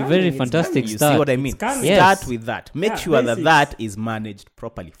very, It's very coming, fantastic You start. see what I mean? coming. Yes. Start with that. Make Yeah, sure basics. that is managed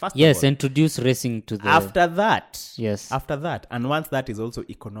properly. First Yes, of all. introduce racing to the. After that. Yes. After that. And once that is also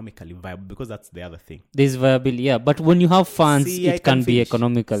economically viable, because that's the other thing. There's viability, yeah. But when you have funds, See, I it can can be finish.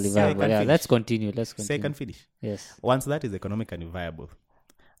 economically See, I viable. can Yeah, finish. let's continue. Say I can finish. Yes. Once that is economically viable,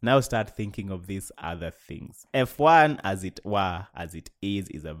 Now start thinking of these other things. F1, as it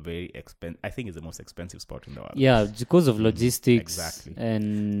is a very expensive. I think it's the most expensive sport in the world. Yeah, because of logistics. Exactly.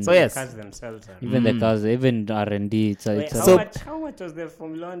 And So yes, The cars themselves are. even the cars, even R&D. How much was the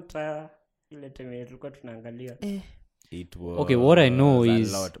Formula 1 tire? Ile time tulikuwa tunaangalia. it was. Okay, what I know a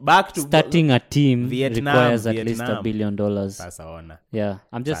is lot. Back to starting a team Vietnam, requires at least $1 billion. Sasa ona. Yeah,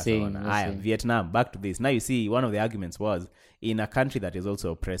 I'm just saying. Vietnam, back to this. Now you see, one of the arguments was in a country that is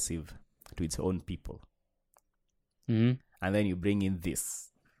also oppressive to its own people. Mm-hmm. And then you bring in this.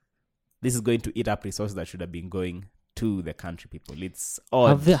 This is going to eat up resources that should have been going to the country people. It's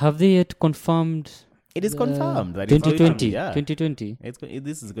odd. Have they yet confirmed? It is confirmed that 2020. It's going to be, 2020.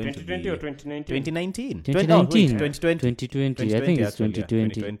 this is going 2020 to or be 2019? 2019. 2020. I think it's actually, yeah.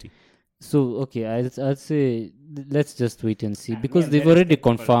 2020. So okay, I'd say let's just wait and see because I'm they've very already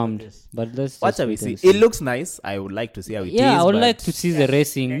skeptical about confirmed. this. But let's What just shall we wait see? and see. It looks nice. I would like to see how it is. Yeah, I would but like to see the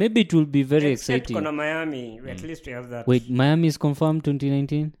racing. Maybe it will be very Except exciting. Kona Miami, at least we have that. Wait, Miami is confirmed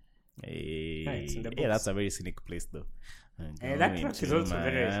 2019. it's in the Yeah, books. that's a very scenic place though. That track is also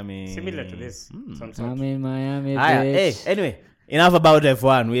very similar to this. Some sort. I'm in Miami. Hey, bitch. anyway, enough about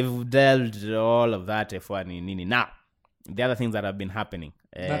F1. We've delved all of that F1 in Nini. Now, the other things that have been happening.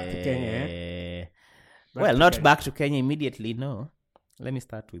 Back to Kenya, Back to Kenya immediately, no. Let me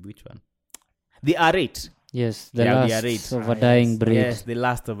start with which one? The R8. Yes, the Yeah, the last R8. of a dying breed. Yes, the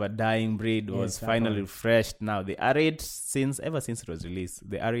last of a dying breed was that finally one. refreshed. Now, the R8, ever since it was released,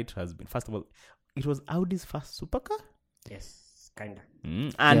 the R8 has been, first of all, it was Audi's first supercar. Yes, kind of.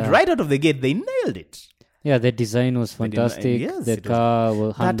 And Yeah. right out of the gate, they nailed it. Yeah, the design was fantastic. yes, the it was- car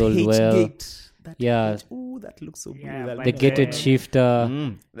was handled well. H-gate. That Yeah. Oh, that looks so good. Yeah, That but The looks- gated shifter.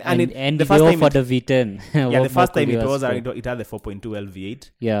 Mm. And the they first time offered it, a V10. yeah, What the first more time could it you was, ask for? it had the 4.2 L V8.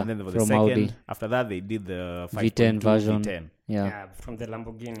 Yeah, And then there was the from second. Audi. After that, they did the 5.2 V10 version. V10. Yeah, Yeah, from the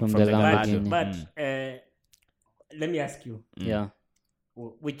Lamborghini. from from the the Lamborghini. But let me ask you, Yeah.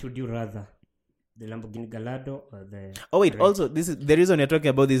 which would you rather? The Lamborghini Gallardo or the... Oh wait, R8? also this is the reason you're talking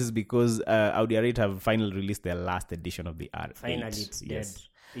about this is because Audi R8 have finally released their last edition of the R8. Finally, it's yes. dead.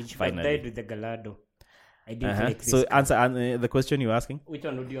 It should Finally. have died with the Gallardo. I didn't like this So car. answer the question you're asking. Which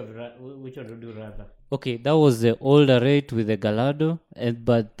one would you rather? Okay, that was the older rate with the Gallardo,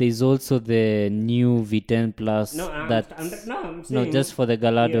 but there's also the new V10 Plus. No, I'm saying... just for the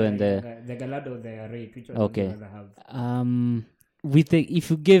Gallardo and the Gallardo, the R8. Which one Okay. would you rather have? if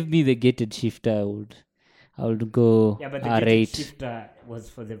you gave me the gated shifter, I would go Yeah, but the R8 gated shifter was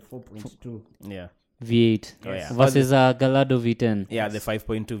for the 4.2. Yeah. V8 Oh, yeah. versus a Gallardo V10. Yeah, the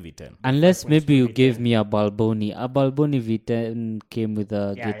 5.2 V10. Unless maybe you gave me a Balboni. A Balboni V10 came with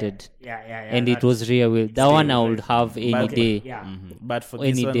a gated, Yeah. and it was rear wheel. That one I would have any But- day. Yeah. But for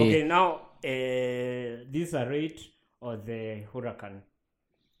Any this one, day. Okay, now this R8 or the Huracan,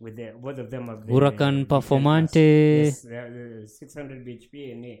 with the both of them have the Huracan V10 Performante. Yes, the 600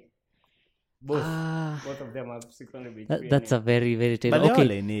 bhp and both of them have 600 bhp. That's a very very but terrible. they're all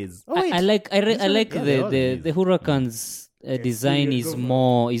Okay, in is. I like yeah, they're all the in the Huracan's design you'd is go for-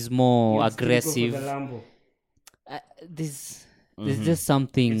 more You'd still go for aggressive. the Lambo. There's just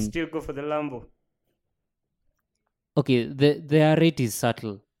something. You'd still go for the Lambo. Okay, the R8 is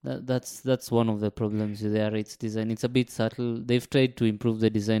subtle. That's one of the problems with the R8's design. It's a bit subtle. They've tried to improve the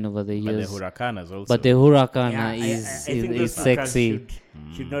design over the But the years. Huracan has also. But the Huracan Yeah, I think is those two cars sexy.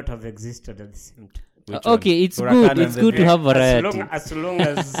 should not have existed at the same time. Which one? Okay, it's Huracan good. and It's the good to V8? have variety. As long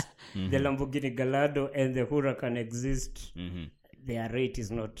as the Lamborghini Gallardo and the Huracan exist, the R8 is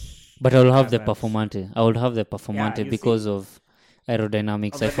not. But I'll have the that. Performante. I would have the Performante you because of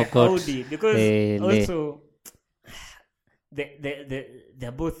aerodynamics. But I the forgot. Audi, because Le- also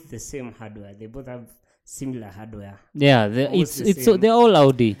they're both the same hardware. They both have similar hardware. Yeah, Almost the it's so same. they're all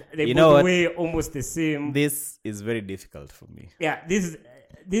Audi. They You know both what? weigh almost the same. This is very difficult for me Yeah, this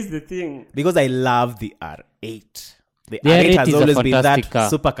is the thing. because I love the R8. The The R8 R8 has is a always been that fantastic car.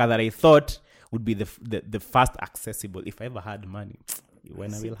 supercar that I thought would be the first accessible. If I ever had money,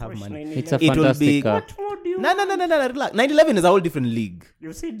 when I will have Porsche money, 911. It's a It will fantastic be- car. What more do you? no, relax. 911 is a whole different league.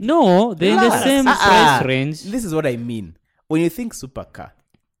 You see, No, they're in the Relax. same price range. This is what I mean. When you think supercar,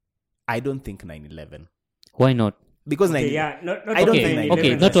 I don't think 911 Why not? because okay, 9. yeah, not I don't Okay, think 911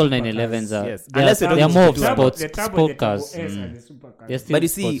 okay, is not a all supercar. 911s are. Yes. They are, Unless you're they are talking more of to sports the turbo sport cars. S are the supercars. They're still But you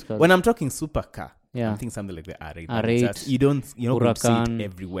see, sports cars. when I'm talking supercar, Yeah. I think something like the R8. R8, Just- you don't see Huracan. it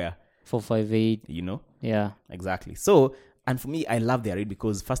everywhere. 458. You know Yeah. exactly. So, and for me, I love the R8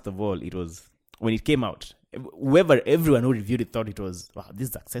 because first of all, it was when it came out. Everyone who reviewed it thought it was wow, this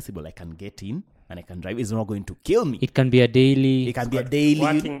is accessible. I can get in and I can drive. It's not going to kill me. It can be a daily. It can be a daily.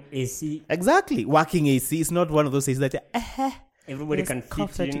 Working AC. Exactly. Working AC is not one of those things that Everybody Yes, can fit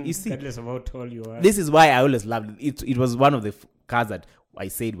comfortable. in, You see, regardless of how tall you are. this is why I always loved it. It was one of the cars that I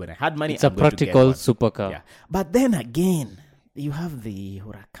said when I had money, It's a I'm going to get practical one. supercar. Yeah. But then again, you have the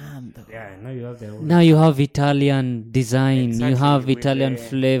Huracan though. Yeah, now you have the Now you have Italian design, you Exactly, have with Italian the-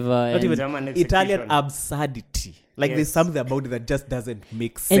 flavor, Not and, even German Italian execution. absurdity. Like there's Yes. something about it that just doesn't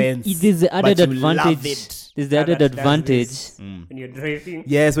make and sense. it is the added but you love advantage. it. There's the Car added that does advantage. this when you're driving.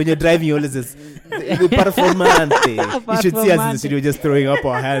 Yes, when you're driving, you always just the performante. You should see us in the studio just throwing up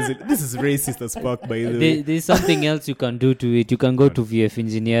our hands. This is racist as fuck, by the way. There's something else you can do to it. You can go to VF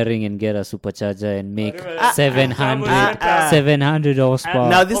Engineering and get a supercharger and make 700 horsepower.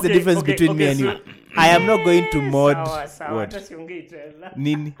 Now this is the Okay, difference okay, between me okay, and so- you. I am not going to mod Sawa, what hata siongei tena.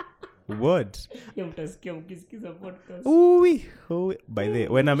 nini what. Hiyo mtasikia mkisikiza podcast. Ooh-wee, ooh-wee. By the way,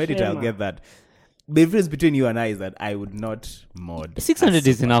 when I'm editor, I'll Shema. get that. The difference between you and I is that I would not mod. 600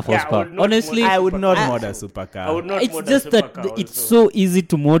 is enough Yeah, I horsepower. would not Honestly, I would not Supercar. mod a supercar. I would not it's mod a just that supercar it's also. so easy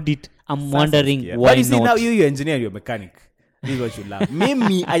to mod it. I'm wondering Yeah. why But you see, not. now you're engineer, you're mechanic. This is what you love.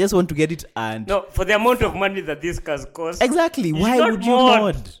 Me, I just want to get it and No, for the amount of money that these cars cost. exactly. You Why should would not you mod.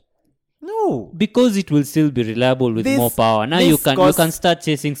 mod? No. Because it will still be reliable with This- more power. Now this you can costs- start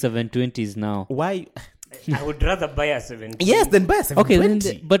chasing 720s now. Why? I would rather buy a 17. Yes, then buy a 720.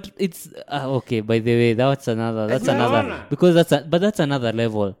 Okay, but it's okay. By the way, that's another. No. Because that's another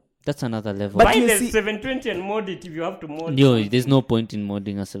level. That's another level. But Buy you the see- 720 and mod it if you have to mod. no, something. there's no point in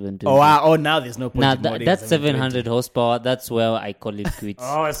modding a 720. Oh, now there's no point Now in modding a that's 720. 700 horsepower. That's where I call it quits.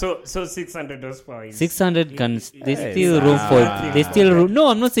 Oh, so 600 horsepower is 600 can. There's Yes. still room for. There's still room. No,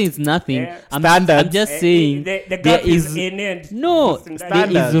 I'm not saying it's nothing. Yeah. I'm Standards. just saying the there gap is is in it. no. Standards. There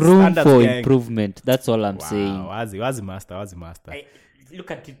is Standards, room standards, for gang. improvement. That's all I'm saying. Wow, wazi master. I- Look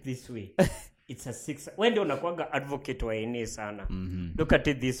at it this way. It's a 6. When do unakuwaga advocate wa NA sana? Look at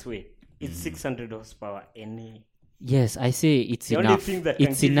it this way. It's 600 horsepower NA. Yes, I say it's The only enough. thing that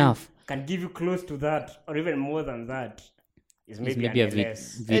It's can enough. Can give you close to that or even more than that is It's maybe, maybe a an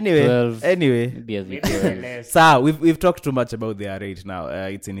LS. V12. Anyway. Maybe a Maybe V12. an LS. So we've talked too much about the R8 now.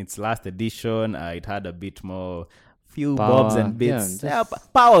 It's in its last edition. It had a bit more, few Power, bobs and bits. yeah,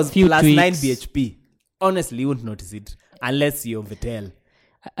 just Powers few plus tweaks. 9 bhp. Honestly, you won't notice it unless you're Vettel.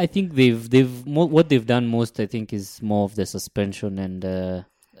 I think what they've done most. I think is more of the suspension and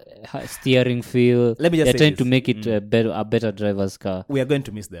steering feel. Let me just They're say trying this. to make it a better driver's car. We are going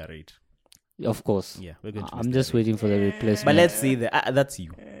to miss the R8. Of course. Yeah, we're going to miss I'm the just R8. waiting for the replacement. But let's see. That's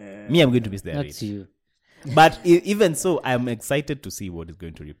you. Me, I'm going to miss the That's R8. you. But even so, I'm excited to see what is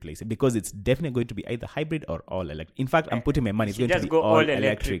going to replace it because it's definitely going to be either hybrid or all electric. In fact, I'm putting my money. It's You going to just be go all all electric.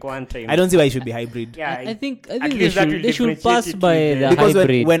 electric one time. I don't see why it should be hybrid. Yeah, I think at they least that will should differentiate pass it by with the Because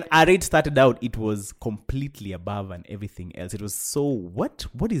hybrid. when R8 started out, it was completely above and everything else. It was so what?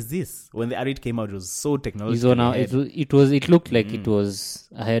 What is this? When the R8 came out, it was so It's technological. on our- it looked like it was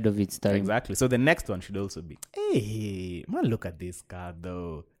ahead of its time. Exactly. So the next one should also be. Hey, man, look at this car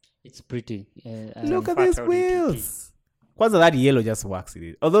though. It's pretty. Look at fat these Audi wheels. Kwanza that yellow just works with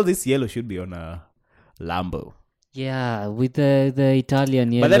it. Although this yellow should be on a Lambo. Yeah, with the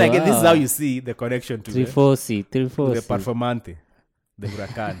Italian yellow. But then again, this is how you see the connection to the 340. Performante, the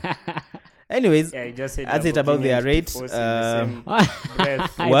Huracan. Anyways, Yeah, you just said that's it about the Lamborghini R8. and Tifosi in the same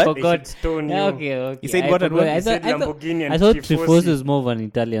breath. I What? They forgot. should stone you. Yeah, okay. You said I what and forgot. what? I You said thought, Lamborghini and I thought Tifosi. Tifosi is more of an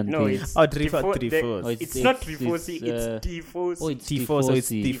Italian No, thing. it's Oh, Tifosi. It's not Tifosi, it's Tifosi. Oh, it's Tifosi. It's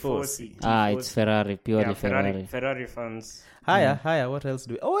Tifosi. Tifosi. It's Ferrari, purely Yeah, Ferrari. Ferrari fans. Higher. What else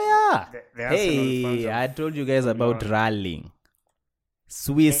do we? Oh yeah. The Arsenal fans Hey, are- I told you guys about on. rallying.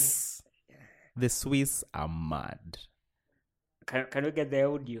 Swiss. The Swiss are mad. Can we get the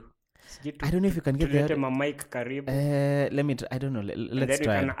audio? I don't know if you can get Tulete that. ma mic karibu. Let me. I don't know. And Let's then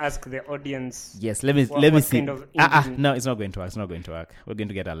try. you can ask the audience. Yes, let me what see. kind of engine- No, it's not going to work. It's not going to work. We're going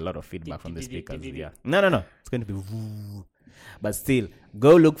to get a lot of feedback from the speakers. Yeah. No. It's going to be. But still,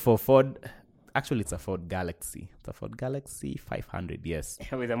 go look for Ford. Actually, it's a Ford Galaxy. It's a Ford Galaxy 500. Yes.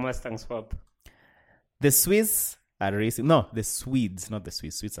 With a Mustang swap. The Swiss are racing. No, the Swedes, not the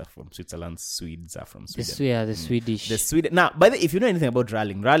Swiss. Swedes are from Switzerland. Swedes are from Sweden. The Swedish. The Sweden. Now, by the way, if you know anything about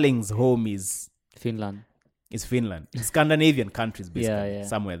rallying, rallying's home is Finland. Finland. Scandinavian countries, basically. Yeah.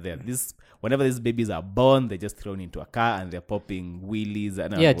 Somewhere there. Whenever these babies are born, they're just thrown into a car and they're popping wheelies.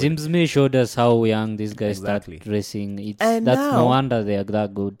 Jim Smith showed us how young these guys Exactly. start racing. And That's now- no wonder they are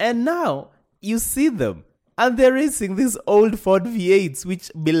that good. And now you see them. And they're racing these old Ford V8s, which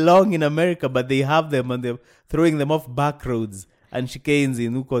belong in America, but they have them and they're throwing them off back roads and chicanes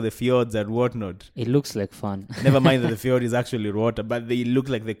in the fjords and whatnot. It looks like fun. Never mind that the fjord is actually water, but they look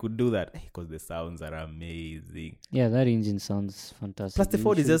like they could do that because the sounds are amazing. Yeah, that engine sounds fantastic. Plus the You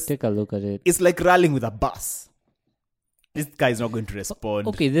Ford is should just- take a look at it. It's like rallying with a bus. This guy is not going to respond.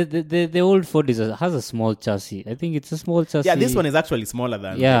 Okay, the old Ford has a small chassis. I think it's a small chassis. Yeah, this one is actually smaller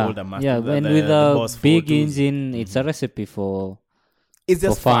than the older Master. Yeah, the, and the, with the a Boss big 4.2s. engine, it's a recipe for It's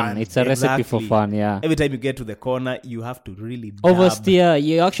just fun. It's a recipe for fun, yeah. Every time you get to the corner, you have to really dab. Oversteer,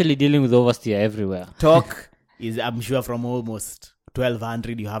 you're actually dealing with oversteer everywhere. Torque is, I'm sure, from almost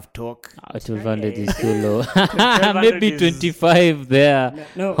 1200 you have torque. 1200 is too low. 1200 Maybe is- 25 there.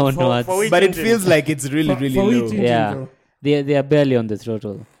 No, onwards. for which But it engine? feels like it's really, really for low. which engine, Yeah. though? They are barely on the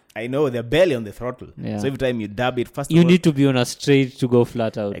throttle. I know, they're barely on the throttle. Yeah. So every time you dab it, first You of all, need to be on a straight to go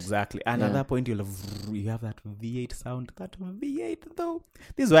flat out. exactly. And at Yeah. that point, you have that V8 sound. That V8, though.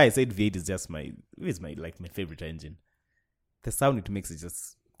 This is why I said V8 is just my favorite engine. The sound it makes is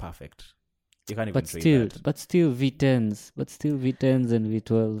just perfect. You can't even trade that. But still V10s and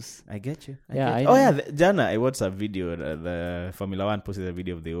V12s. I get you. Yeah, Jana, I watched a video. The Formula One posted a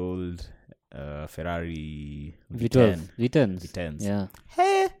video of the old Ferrari V10s. V10s. Yeah.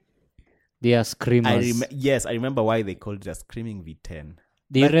 Hey, They are screamers. yes, I remember why they called it a screaming V10.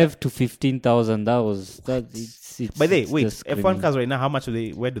 They rev to 15,000. It's By the way, it's wait, just F1 screaming. cars right now,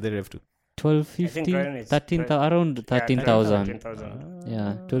 where do they rev to? 12, I think 15, Ryan is 13, around 13,000. 13,000.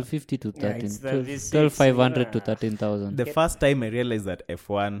 Yeah, 1250 to Yeah, 13. it's the 12, V6, 12,500 to yeah. 13,000. The first time I realized that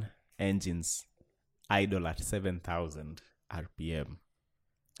F1 engines idle at 7,000 RPM,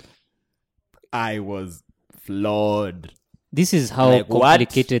 I was floored. This is how Like, what?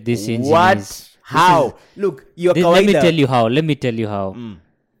 complicated this engine What? is. How? Look, you're Let me kawaida. tell you how. Let me tell you how. Mm.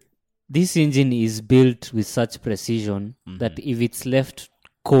 This engine is built with such precision that if it's left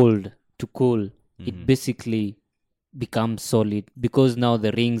cold to cool, it basically becomes solid because now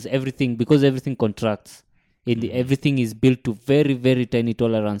the rings, everything contracts. Everything is built to very, very tiny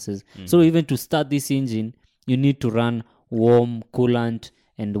tolerances. So even to start this engine, you need to run warm coolant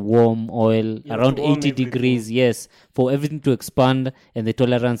and warm oil have around to warm 80 everything. degrees, yes, for everything to expand and the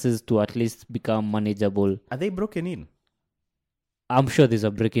tolerances to at least become manageable. Are they broken in? I'm sure there's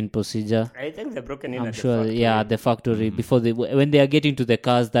a break-in procedure. I think they're broken in I'm at sure, the factory. yeah, the factory before when they are getting to the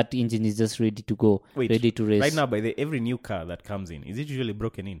cars, that engine is just ready to go, Wait, ready to race. right now, every new car that comes in, is it usually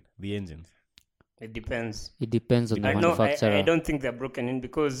broken in, the engines? It depends. It depends on the No, manufacturer. I don't think they're broken in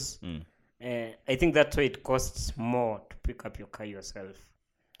because I think that's why it costs more to pick up your car yourself.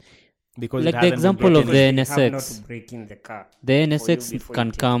 Because Like it the hasn't been example broken of in. the You have not NSX. to break in the car. The you NSX before can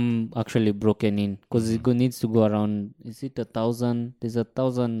you take come actually broken in because it needs to go around. Is it 1,000? There's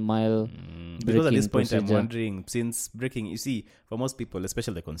 1,000-mile Because at this braking point, I'm procedure. wondering, since braking, you see, for most people,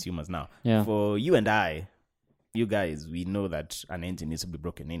 especially the consumers now, Yeah. for you and I, you guys, we know that an engine needs to be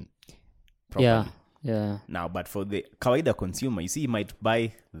broken in properly. Yeah. Now, but for the kawaida consumer, you see, they might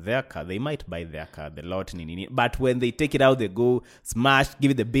buy their car, the lot, nini. But when they take it out, they go smash, give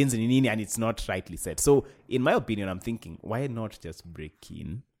it the bins, nini, and it's not rightly set. So, in my opinion, I'm thinking, why not just break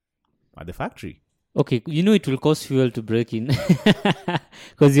in at the factory? Okay, it will cost fuel to break in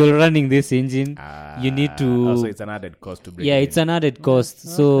because you're running this engine. You need to. Also, it's an added cost to break Yeah, in. it's an added cost.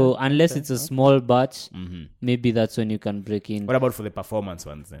 So unless it's a small batch, maybe that's when you can break in. What about for the performance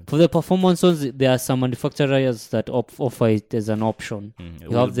ones then? For the performance ones, there are some manufacturers that offer it as an option.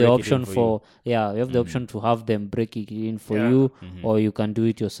 You have the option you have the option to have them break it in for you, or you can do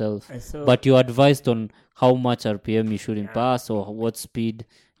it yourself. But you're advised on how much RPM you shouldn't pass or what speed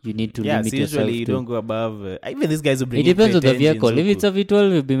you need to limit so yourself usually you to. don't go above. Even these guys will bring. It depends on the engines, vehicle. If it's a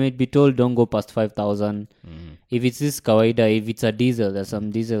V12, you might be told don't go past 5,000. If it's this kawaida, if it's a diesel, there's some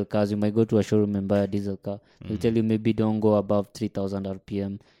diesel cars, you might go to a showroom and buy a diesel car. They'll tell you maybe don't go above 3,000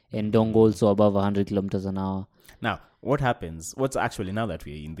 RPM and don't go also above 100 kilometers an hour. Now, what happens? What's actually, now that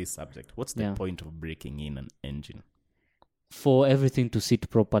we're in this subject, what's the point of breaking in an engine? For everything to sit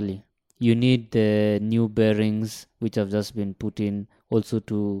properly, you need the new bearings which have just been put in also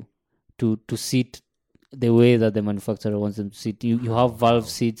to sit the way that the manufacturer wants them to sit. You have valve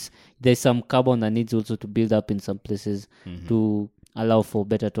seats. There's some carbon that needs also to build up in some places to allow for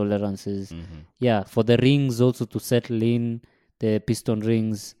better tolerances. Yeah, for the rings also to settle in, the piston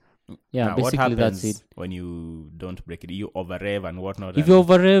rings. Yeah, now, basically what happens that's it. when you don't break it? You over rev and whatnot. If you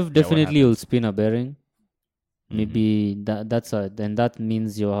over rev, definitely happens? you'll spin a bearing. Maybe then that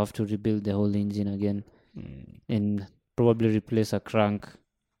means you'll have to rebuild the whole engine again and probably replace a crank.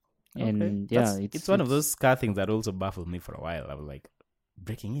 And it's one of those car things that also baffled me for a while. I was like,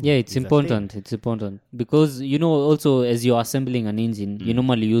 breaking in. Yeah, it's is a important. thing. It's important because also as you're assembling an engine, you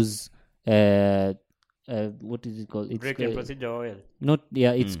normally use what is it called? It's Break-in procedure oil.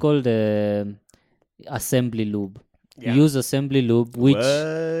 It's called assembly lube. Yeah. You use assembly lube, which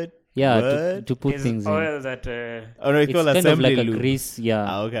What? to put It's things in. oil that Oh no, it's It's called kind of assembly like lube. a grease, yeah.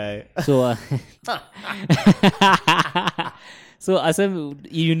 Ah, okay. So So as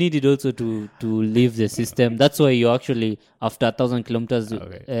you need it also to leave the system. That's why you actually after 1,000 kilometers.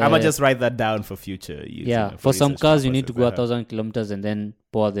 Okay. I'm gonna just write that down for future use. Yeah, for some cars you need to go 1,000 kilometers and then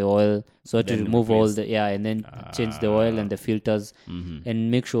pour the oil. So to remove all the and then change the oil and the filters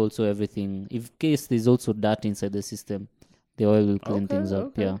and make sure also everything. In case there's also dirt inside the system, the oil will clean things up.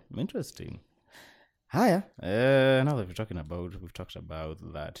 Okay. Yeah, interesting. Hiya. Now that we've talked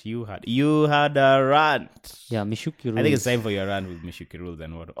about that. You had a rant. Yeah, Mishuki rules. I think it's time for your rant with Mishuki rules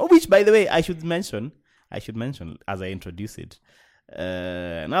and what. Oh, which by the way, I should mention as I introduce it.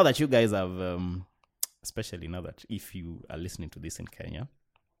 Now that you guys have, especially now that if you are listening to this in Kenya,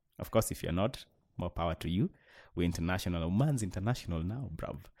 of course, if you're not, more power to you. We're international. Man's international now,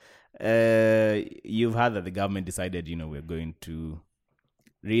 bruv. You've heard that the government decided, we're going to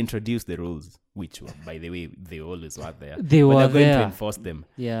reintroduce the rules, which, by the way, they always were there. They're going there to enforce them.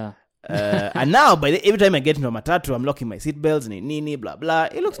 Yeah. And now, every time I get into a matatu, I'm locking my seatbelts, nini, blah, blah.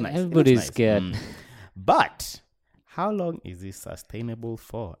 It looks nice. Everybody's scared. But how long is this sustainable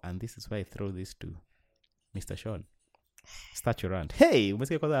for? And this is why I throw this to Mr. Sean. Start your rant. Hey,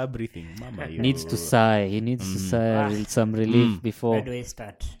 breathing. Mama, needs to sigh. He needs to sigh some relief before. Where do I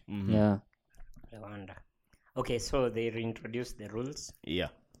start? Yeah. I wonder. Okay, so they reintroduced the rules. Yeah.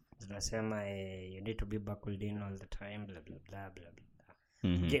 You need to be buckled in all the time, blah, blah, blah, blah, blah.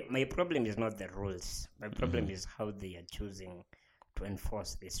 Okay, my problem is not the rules. My problem is how they are choosing to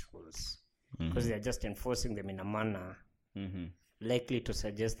enforce these rules. Because they are just enforcing them in a manner likely to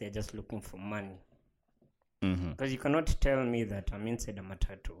suggest they are just looking for money. Because you cannot tell me that I'm inside a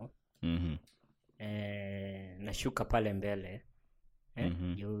matatu, nashuka pale mbele,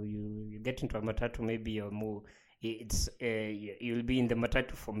 you get into a matatu, maybe you'll be in the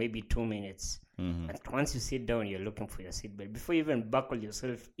matatu for maybe 2 minutes. And once you sit down, you're looking for your seatbelt. Before you even buckle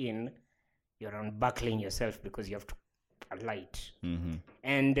yourself in, you're unbuckling yourself because you have to alight.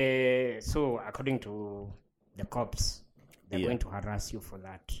 And so according to the cops, they're going to harass you for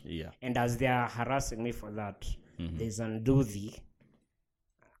that. Yeah. And as they are harassing me for that, there's Nduthi,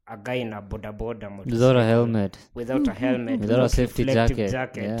 a guy in a boda without a helmet, without a safety jacket.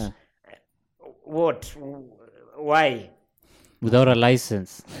 Yeah. What? Why? Without a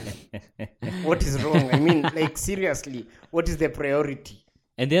license. What is wrong? I mean, seriously, what is the priority?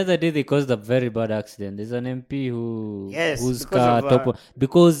 And the other day they caused a very bad accident. There's an MP whose because car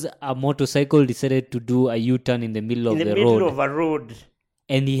because a motorcycle decided to do a U-turn in the middle of the road. Of a road.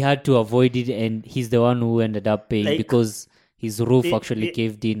 And he had to avoid it, and he's the one who ended up paying because his roof actually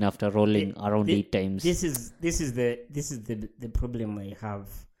caved in after rolling around 8 times. This is the problem I have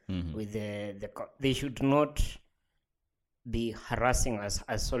with they should not be harassing us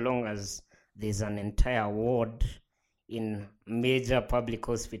as so long as there's an entire ward in major public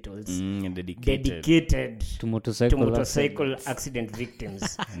hospitals dedicated to motorcycle accident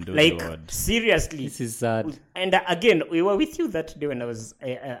victims. Seriously, this is sad. And again, we were with you that day when I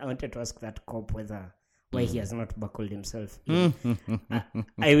wanted to ask that cop why he has not buckled himself. I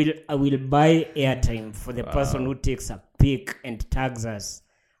will buy airtime for the person who takes a pic and tags us.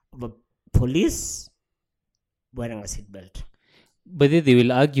 But police wearing a seatbelt. But they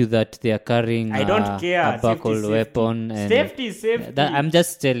will argue that they are carrying I don't care. A buckled weapon. And safety. I'm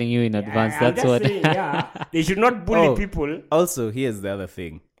just telling you in advance. That's what. They should not bully people. Also, here's the other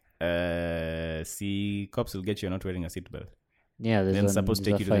thing. Cops will get you not wearing a seatbelt. Yeah, they're supposed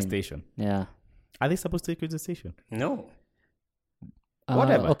to take you to the station. Yeah. Are they supposed to take you to the station? No.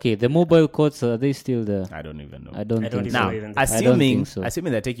 Whatever. Okay, the mobile courts, are they still there? I don't even know. I don't think so. Now, assuming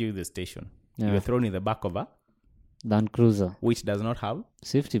they take you to the station, you were thrown in the back of a Land Cruiser, which does not have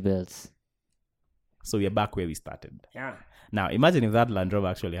safety belts. So we're back where we started. Yeah. Now, imagine if that Land Rover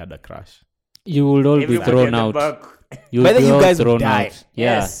actually had a crash. You would all be thrown out. You guys would die. Out.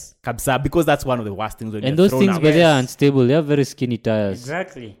 Yes. Kabsa, because that's one of the worst things. And those things, but they are unstable. They are very skinny tires.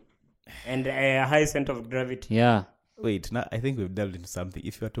 Exactly. And a high center of gravity. Yeah. Wait, now I think we've delved into something.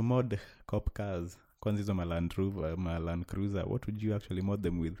 If you were to mod cop cars, my Land Rover, my Land Cruiser, what would you actually mod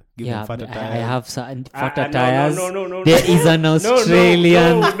them with? Give them fatter tires. I have some fatter tires. No. There is an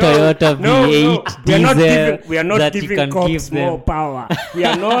Australian Toyota V8 diesel we are not giving cops more power. We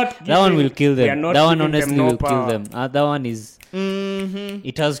are not giving, that one will kill them. That one honestly will kill them. That one is...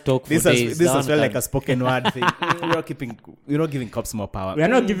 It has talk for days. This is like a spoken word thing. We're not giving cops more power. We are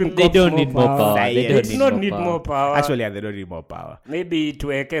not giving cops They don't need more power. They do not need more power. Actually, they don't need more power. Maybe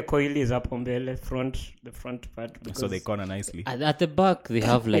tuweke coilies up on the front part. So they corner nicely. At the back, they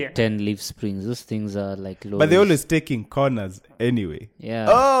have 10 leaf springs. Those things are like low. But they're always taking corners anyway. Yeah.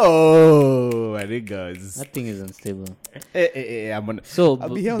 Oh, my niggas. That thing is unstable. I'm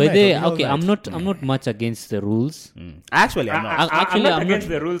not much against the rules. Actually, I'm I'm not against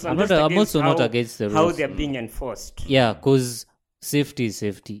the rules. I'm just also not against the rules. How they're being enforced. Yeah, because safety is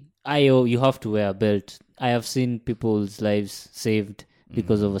safety. You have to wear a belt. I have seen people's lives saved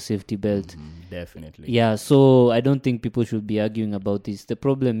because of a safety belt. Definitely. Yeah, so I don't think people should be arguing about this. The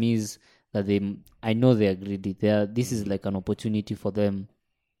problem is that I know they are greedy. This is like an opportunity for them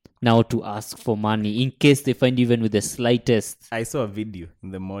now to ask for money in case they find even with the slightest. I saw a video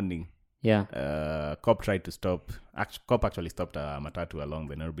in the morning. Yeah. Cop tried to stop. Cop actually stopped a matatu along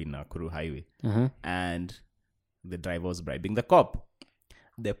the Nairobi-Nakuru highway. And the driver was bribing the cop.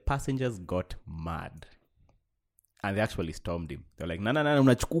 The passengers got mad. And they actually stormed him. They were like, no,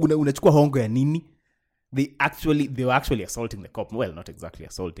 unachukua hongo ya nini? They were actually assaulting the cop. Well, not exactly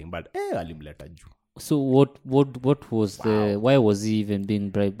assaulting, but alimleta juu. So what was why was he even being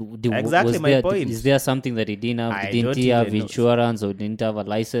bribed? Exactly my point. Is there something that he didn't have? Didn't he have insurance or didn't have a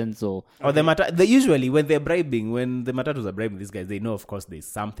license or they usually when they're bribing, when the matatus are bribing these guys, they know of course there's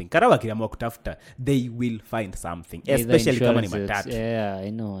something. Karawa kiamua kutafuta, they will find something. Especially kama ni matatu. Yeah,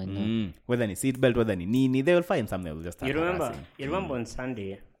 I know. Whether ni seatbelt, whether ni nini, they will find something. They'll just start You remember on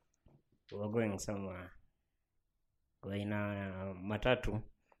Sunday we were going somewhere. We're in a matatu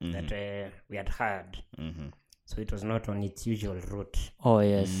that we had hired. So it was not on its usual route. Oh,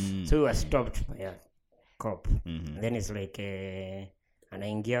 yes. So we were stopped by a cop. Then it's like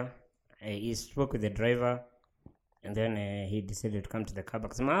anaingia. He spoke with the driver. And then he decided to come to the car.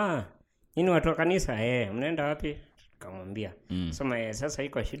 Akasema, nini watu wa kanisa? Mnaenda wapi? Kamwambia. Sasa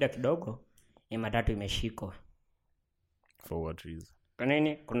iko shida kidogo. Matatu imeshikwa. For what reason? Kwa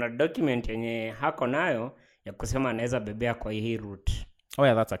nini? Kuna document yenye hako nayo ya kusema anaweza bebea kwa hii route. Oh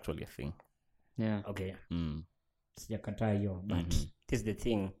yeah, that's actually a thing. Yeah. Okay. Sijakataa hiyo, but this is the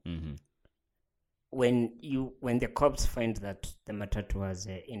thing. When the cops find that the matatu was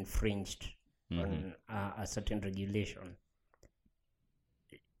infringed on a certain regulation,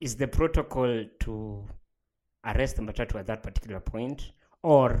 is the protocol to arrest the matatu at that particular point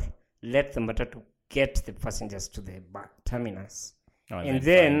or let the matatu get the passengers to the back terminus and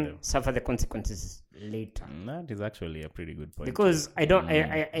then suffer the consequences later? That is actually a pretty good point. Because I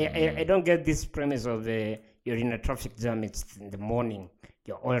don't get this premise of you're in a traffic jam, it's in the morning,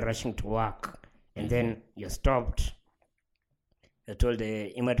 you're all rushing to work, and then you're stopped. You're told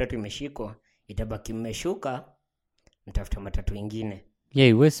matatu imeshikwa, itabaki mmeshuka, mtafuta matatu ingine. Yeah,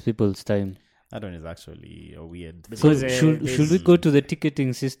 it wastes people's time. That one is actually a weird. So should we go to the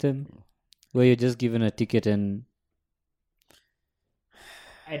ticketing system where you're just given a ticket and...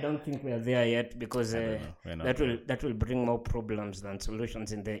 I don't think we are there yet because that will bring more problems than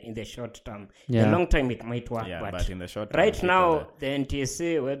solutions in the short term. Yeah. The long time it might work, but in the short term, right now the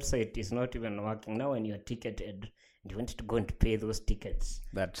NTSA website is not even working. Now when you're ticketed and you want to go and pay those tickets,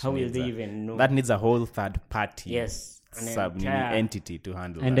 how will they even know? That needs a whole third party. Yes. Entity to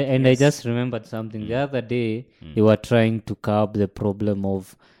handle and that. And I just remembered something. The other day, they were trying to curb the problem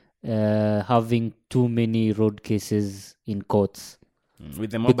of having too many road cases in courts.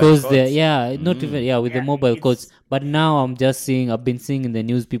 With the mobile because courts? The mobile courts. But now I've been seeing in the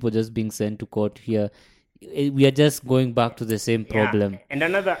news people just being sent to court here. We are just going back to the same problem. And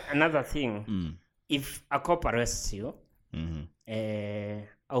another thing, if a cop arrests you,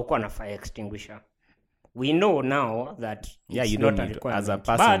 haukuwa na fire extinguisher. We know now that it's not a requirement. As a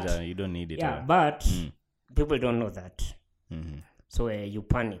passenger, you don't need it. Yeah, but people don't know that. So you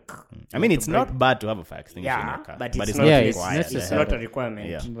panic. I mean, it's not bad to have a fire extinguisher in your car. But it's not required. It's not a requirement.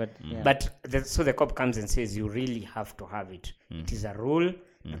 Yeah. So the cop comes and says, you really have to have it. It is a rule.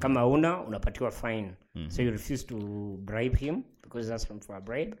 Kama unapatiwa fine. So you refuse to bribe him because that's for a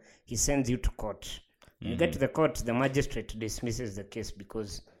bribe. He sends you to court. When you get to the court, the magistrate dismisses the case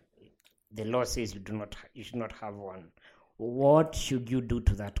because the law says you should not have one. What should you do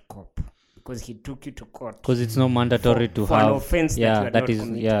to that cop? Because he took you to court. Because it's not mandatory to for have an offense that is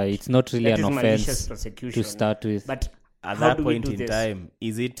committed. Yeah, it's not really an offense to start with. But at that point in time,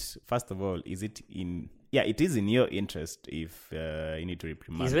 is it in? Yeah, it is in your interest if you need to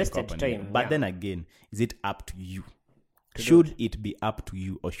reprimand the cop. But then again, is it up to you? Should it be up to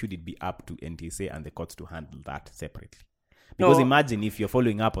you, or should it be up to NTSA and the courts to handle that separately? Because imagine if you're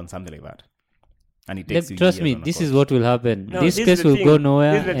following up on something like that, and it takes you trust years me, on a this court. is what will happen. This case will go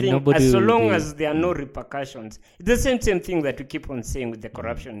nowhere, and nobody will. So long as there are no repercussions, it's the same thing that we keep on saying with the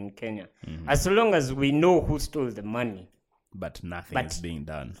corruption in Kenya. As long as we know who stole the money, but nothing is being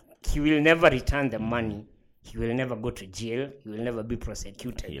done, he will never return the money. He will never go to jail. He will never be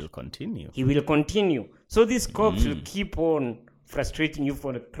prosecuted. He will continue. So these cops will keep on frustrating you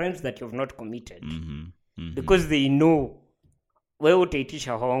for the crimes that you have not committed. Because they know, wewe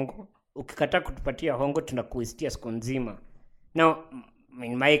utaitisha hongo, ukikataa kutupatia hongo tunakuistia siku nzima. Now,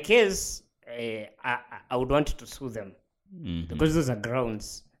 in my case, I would want to sue them because those are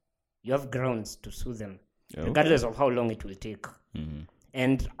grounds. You have grounds to sue them, regardless of how long it will take.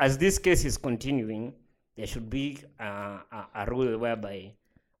 And as this case is continuing, there should be a rule whereby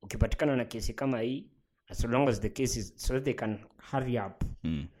ukipatikana na kesi kama hii, as long as the case is, so that they can hurry up.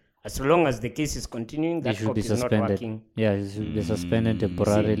 As long as the case is continuing, that cop is not working. Yeah, it should be suspended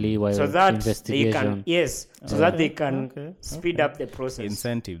temporarily while so that investigation. So that they can speed up the process.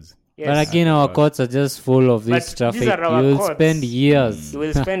 Incentives. Yes. But again, our courts are just full of this traffic. These are our You will courts. spend years. You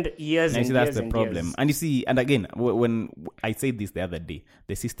will spend years And and see, years that's the and problem. years. And you see, and again, when I said this the other day,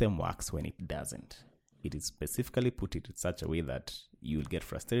 the system works when it doesn't. It is specifically put it in such a way that you will get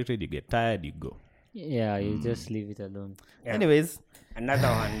frustrated, you get tired, you go. Yeah, you just leave it alone. Yeah. Anyways, Another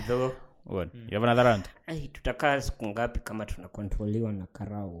one though. what? You have another rant? Tutakaa siku ngapi kama tunakontroliwa na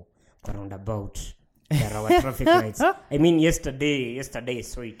karau kwa roundabout? There are our traffic lights. I mean, yesterday I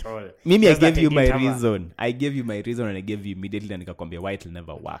saw it all. Mimi, I Just that gave you my didn't have reason. I gave you my reason and I gave you immediately and nikakwambia why it will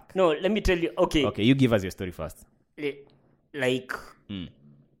never work. No, let me tell you. Okay. Okay, you give us your story first. Like,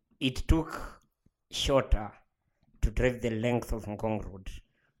 it took shorter to drive the length of Hong Kong Road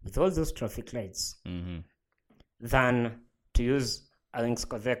with all those traffic lights than to use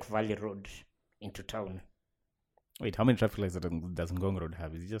Alingskodhek Valley Road into town. Wait, how many traffic lights does Hong Kong Road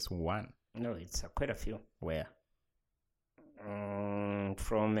have? Is it just one? No, it's quite a few. Where?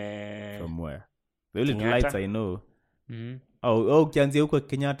 From where? The only two Kenyatta. lights I know. Oh, ukianzia huko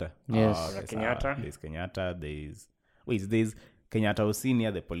Kenyatta? Yes. Oh, okay, Kenyatta. sawa. There's Kenyatta, there's Kenyatta Osi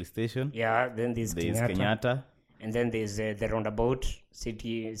near the police station. Yeah, then there's Kenyatta. Kenyatta. And then there's the roundabout,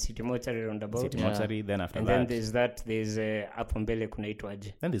 city mortuary roundabout. City Mortuary, then after And that. then there's hapo mbele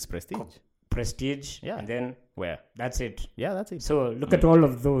kunaitwaje? Then there's Prestige. Prestige. Yeah. And then Where? that's it. Yeah, that's it. So look at all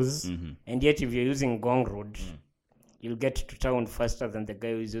of those, and yet if you're using Gong Road, you'll get to town faster than the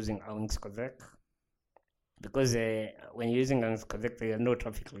guy who's using Alingskodhek. Because when you're using Alingskodhek, there are no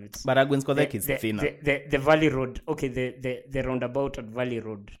traffic lights. But Agwenskodhek is thinner. The Valley Road, okay, the roundabout at Valley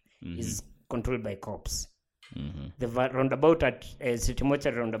Road is controlled by cops. The roundabout at City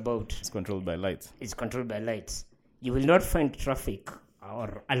Mortuary roundabout It's controlled by lights. is controlled by lights. You will not find traffic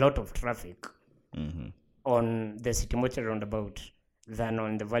or a lot of traffic on the City Mortuary roundabout than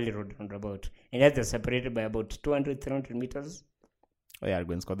on the Valley Road roundabout. And yet they're separated by about 200, 300 meters. Oh yeah,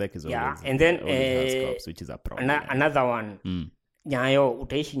 Agwenskodhek is Yeah, always, and then always has cops, which is a problem. Another one. Nyayo,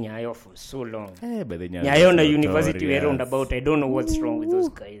 utaishi Nyayo for so long. But then Nyayo na university way roundabout. I don't know what's wrong with those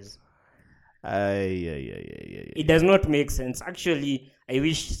guys. It does not make sense. Actually, I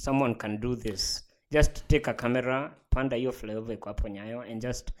wish someone can do this. Just take a camera, panda hiyo flyover iko hapo Nyayo, and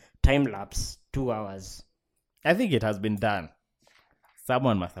just time lapse 2 hours. I think it has been done.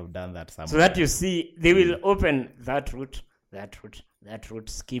 Someone must have done that somewhere. So that you see, they will open that route,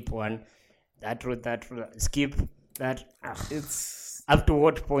 skip one, that route, skip that. It's up to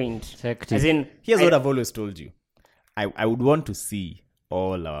what point? Hectic. As in, here's what I've always told you. I would want to see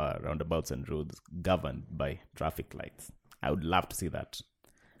all our roundabouts and roads governed by traffic lights. I would love to see that.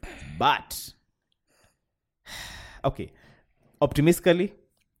 But, okay, optimistically,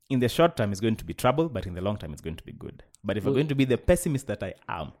 in the short term, it's going to be trouble, but in the long term, it's going to be good. But if I'm going to be the pessimist that I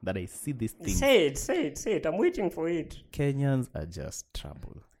am, that I see these things, say it. I'm waiting for it. Kenyans are just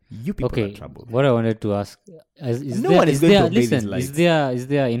trouble. You people are trouble. What I wanted to ask is No one is going to obey these lights. is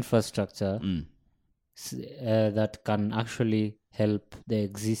there infrastructure that can actually help the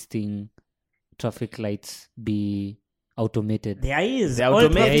existing traffic lights be automated? There is. They're All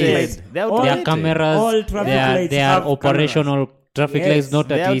automated. traffic lights. They're There automated. are cameras. All traffic lights There are have operational traffic Yes, lights, not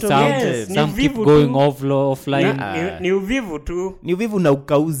they're at least automated. some Yes, keep Nivivu going too. offline. Ni uvivu tu. Ni uvivu na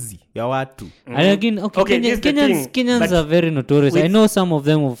ukauzi ya watu. And again, Okay, this is the thing, Kenyans but are very notorious. I with- know some of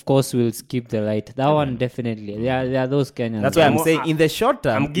them, of course, will skip the light. That one definitely. There are those Kenyans. That's why I'm Mo- saying in the short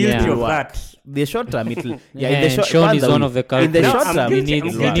term, I'm guilty it will of work. that. The short term, it'll. Yeah, in the and short Sean is term, one of the in the culprits. short I'm term, guilty- it I'm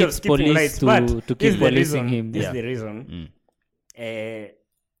will guilty work. of skipping police lights, to- but to keep this is the policing reason. him. This Yeah. is the reason.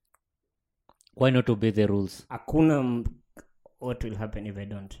 Why not obey the rules? What will happen if I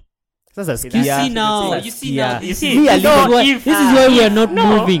don't? Sasa You sikia. see now, Sasa you see sikia. now. You see, We are no, living- if- This is why we are not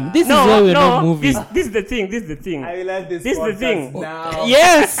moving. This is why we are not moving. This is the thing. will end This is the thing. now.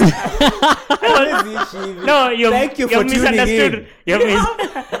 Yes. No, Thank you for you've tuning misunderstood.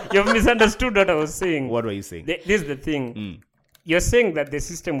 in. You've misunderstood what I was saying. What were you saying? This is the thing. You're saying that the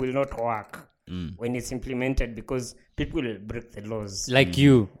system will not work when it's implemented because people will break the laws. Like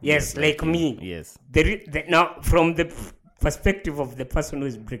you. Yes, like me. Yes. Now, from the perspective of the person who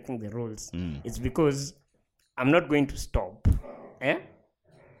is breaking the rules, it's because I'm not going to stop.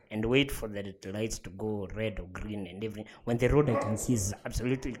 and wait for the lights to go red or green and everything. When the road I can see is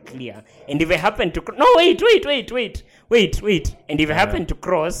absolutely clear. And if I happen to... wait. And if I happen to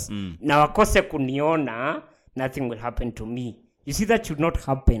cross, na wakose kuniona, nothing will happen to me. You see, that should not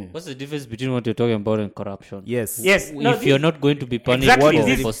happen. What's the difference between what you're talking about and corruption? Yes. If you're not going to be punished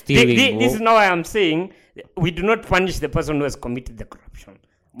for stealing... This is now why I'm saying we do not punish the person who has committed the corruption.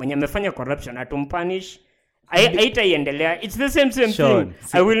 Mwenye amefanya corruption, atumpunish. Haitaiendelea. It's the same Sean, thing.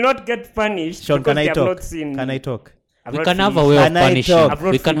 I will not get punished Sean, because can I they have talk? not seen Can me. I talk? We can have a way of punishing.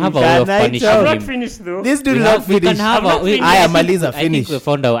 We can have a way of punishing I'm not him. finished though. This dude We not can finished. have I'm not a... finished. I am Aliza, I think finish. we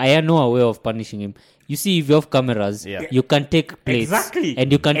found out. I know a way of punishing him. You see, if you have cameras, you can take plates. Exactly. And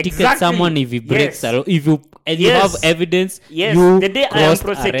you can ticket someone if he breaks. Yes. If you have evidence, Yes. you The day I am crossed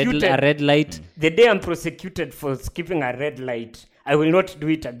prosecuted, a red light. The day I'm prosecuted for skipping a red light, I will not do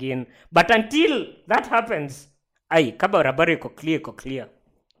it again. But until that happens, kaba barabara iko clear.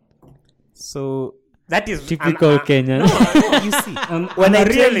 So That is Typical Kenyan. you see, when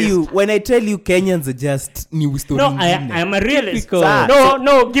I tell you Kenyans are just new story. No, I am a realist. Typical.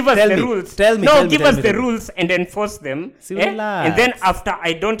 No, give us the me, rules. tell me, give us the rules and enforce them. See, And then after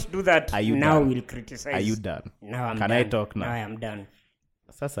I don't do that, Are you now done? we'll criticize. Are you done? Now I'm Can done. I talk now? Now I am done.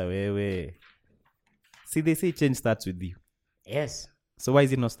 Sasa wewe. See, they say change starts with you. Yes. So why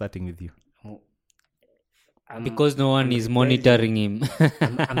is it not starting with you? Because no one is monitoring him.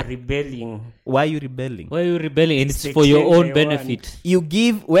 I'm rebelling. Why are you rebelling? Why are you rebelling? And it's the for your change own I benefit. You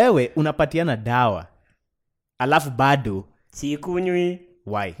give wewe unapatiana dawa. Alafu bado. Sikunywi.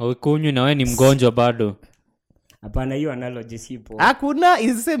 Why? Ukunywi na wewe ni mgonjwa bado. Hapana, hiyo analogy sipo. Hakuna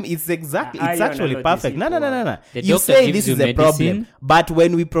is the same. It's exactly. It's you actually analogy perfect. sipo. No. The You doctor say gives this you is a medicine. problem, but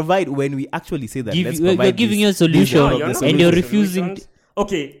when we actually say that, let's We're provide giving this, you a solution, this is you're the not solution. and you're giving refusing. solutions.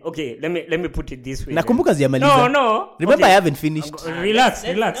 Okay. Let me put it this way. Nakumbuka sijamaliza. No. Remember, Okay. I haven't finished. Relax.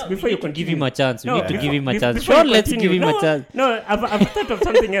 Before you Give continue. him a chance. We need to give him a chance. before Sure, you let's continue. give him a chance. No, I've thought of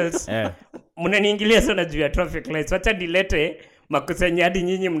something else. Yeah. Mnaniingilia sana juu ya traffic lights. Wacha nilete makusanya hadi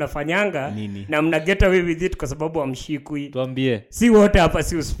nyinyi mnafanyanga Nini? na mna get away with it kwa sababu hamshikwi. Tuambie. Si wote hapa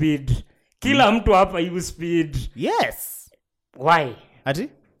si speed. Kila mtu hapa yu speed. Yes. Why? Ati?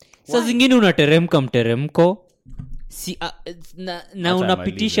 Saa zingine unateremka mteremko. Si, na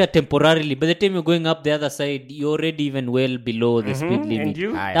unapitisha temporarily. By the time you're going up the other side, you're already even well below the speed limit. And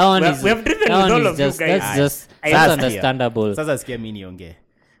you? That one is, We have driven that with one all is of you just, guys. that's Sasa understandable. Sasa sikia mimi niongee.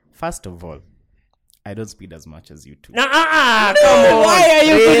 First of all, I don't speed as much as you two. Come on. Why are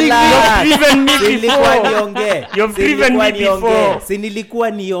you You've driven me before. You've driven me before. Si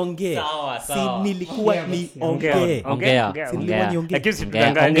nilikuwa niongee. Sawa. Si nilikuwa niongee. Ongea. Lakini si Ongea.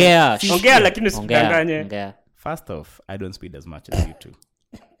 tudanganye. Shh. Ongea lakini usidanganye. Ongea. First off, I don't speed as much as you two.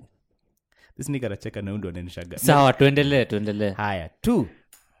 This nigga anacheka na ndo ananishaga. Sawa, tuendelee. Haya, 2.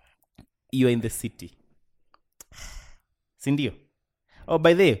 You're in the city. Sindio? Oh,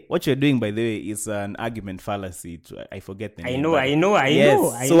 by the way, what you're doing, by the way, is an argument fallacy. I forget the name. I know.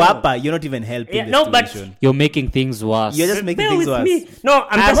 Yes. So hapa, you're not even helping the but situation. You're making things worse. You're just making Bear things with worse. me. No,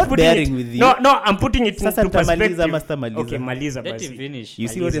 I'm just not putting bearing it. with you. No, I'm putting it Sasa into perspective. maliza. Okay, maliza Let him basi. finish. You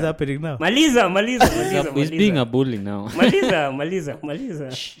see what is happening now? Maliza. He's being a bully now. Maliza.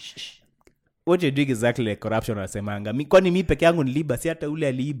 What you're doing is exactly like corruption wasemanga. Kwani mi peke yangu niliiba, si hata ule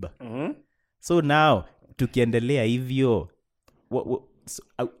aliiba. So now, tukiendelea hivyo,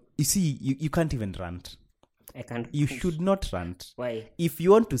 you see, you can't even rant. I can't. You should not rant. Why? If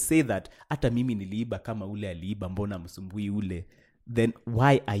you want to say that hata mimi niliiba kama ule aliiba, mbona msumbui ule, then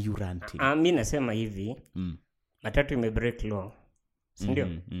why are you ranting? Mi nasema hivi, matatu imebreak law. Sindio?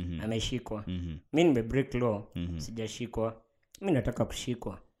 Ameshikwa. Mi nimebreak law, sijashikwa. Mi nataka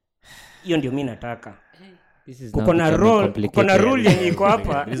kushikwa. Hiyo ndio mi nataka. Kuko na rule yenye iko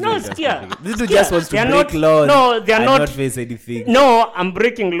hapa. No, sikia. This dude just wants to break laws. No, they are not face anything. No, I'm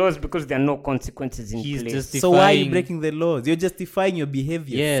breaking laws because there are no consequences in place. So why are you breaking the laws? You're justifying your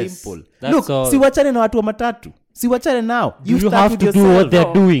behavior. Yes, simple. that's Look, all. siwachane na watu wa matatu. Siwachane now. Do you start have with to yourself. do what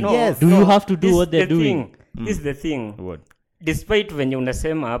they're doing? Yes. Do you have to do This what they're the doing? thing. This is the thing. What? Despite venye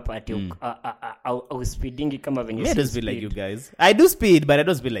unasema hapa ati au speedingi kama venye I don't speed like you guys. I do speed, but I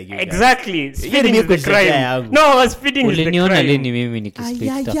don't speed like you guys. Exactly. Speeding is the kushajaa crime. yangu. No, speeding is the Uliniona crime. lini mimi nikispeed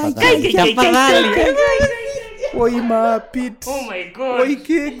Ay, tafadhali? ay, Oi ma pit. Oh my god. Oi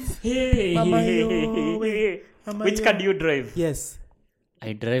kids. Hey. Mama yo. Mama Which yo. car do you drive? Yes.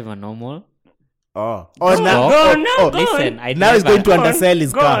 I drive a normal. Oh, Listen, I now he's drive going to a- undersell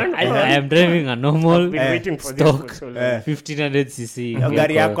his Go car. on. I am driving a normal Been waiting for stock this for so long. 1500cc.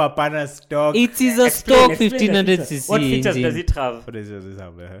 Gari yako hapana stock. It is a Explain stock the 1500cc What features engine. does it have? What does this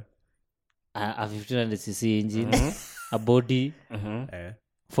have? A 1500cc engine, a body,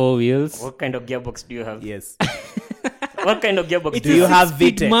 4 wheels. What kind of gearbox do you have? Yes. What kind of gearbox Do you have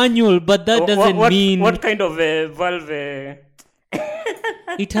Speed VTEC? manual, but that doesn't mean What kind of valve?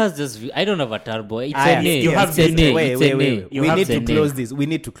 it has just. I don't have a turbo. It's Ah, an yes, A. yes, have It's yes, an yes. A. Wait, It's wait, an wait, A. wait. You We have need to an A. close this. We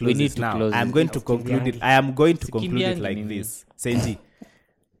need to close need this to now. close I'm this. going to conclude it. I am going to conclude it Sikimbiangi like mimi. this. Senji,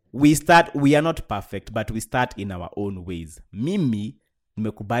 we are not perfect, but we start in our own ways. Mimi,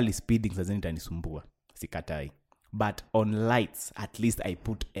 nimekubali speeding sasa itanisumbua. Sikatai. But on lights, at least I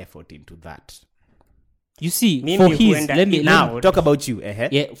put effort into that. You see, Mimi for his huenda let me Now, talk about you.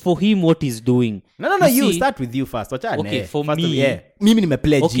 yeah, for him, what he's doing. No. You see, start with you first. Okay, for first me- Mimi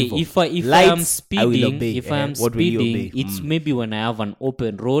nimeplay Okay, Jivo. if I am Lights, I will speeding, obey. if I am What will you speeding, obey? it's maybe when I have an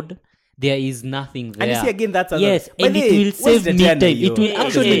open road, there is nothing there. And you see again, that's yes, But and hey, it will what's save the me tenor, time. yo? It will Hey,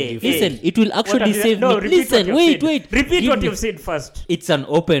 actually hey, listen. It will actually What have you- save no, me. repeat what Listen, you've wait, said. wait. Repeat Give what me- you've said first. It's an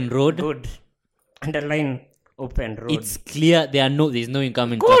open road. Good. Underline open road. It's clear. There's no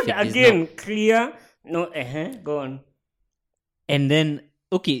incoming good. traffic. Again, clear. No, go on. And then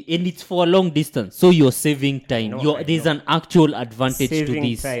okay, and it's for a long distance, so you're saving time. I There's an actual advantage Saving to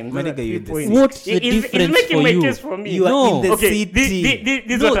this. time. When I Those are get you 3 this. points. What's the He's difference making for my you? case for me. You are No. in the Okay, city. this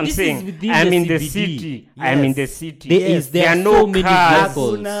is No, what I'm this is saying. within I'm the in the CBD. city. I'm in Yes. the city. There are are so no many cars.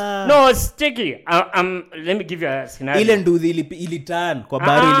 vehicles. No, it's tricky. Let me give you a scenario. Ile nduthi iliturn kwa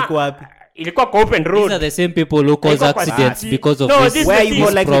bari ilikuwa wapi? Ilikuwa kwa open These road. are the same people who cause Haikuwa kwa accidents city. because of No, this, this is Where the you thing.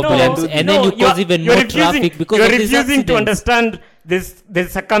 more likely to problems, do and then you cause even more traffic because you're of these refusing to accidents. understand the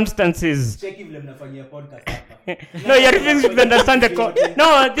circumstances. Cheki vile mnafanyia podcast hapa. No, you're refusing to understand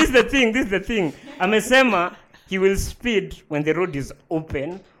No, this is the thing. Amesema he will speed when the road is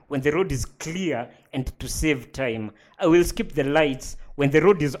open, when the road is clear, and to save time. I will skip the lights when the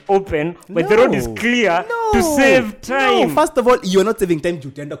road is open, when the road is clear, to save time. No, first of all, you're not saving time,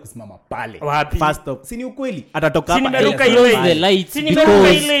 utaenda kusimama pale. Wapi? First of, si ni ukweli? Atatoka Si hapa. nimeruka aende ile. Close the lights Si nimeruka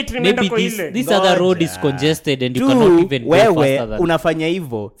because ile, tumeenda maybe kwa this ile. other road is Ngoja. congested and you Tu, cannot even go wewe faster than. unafanya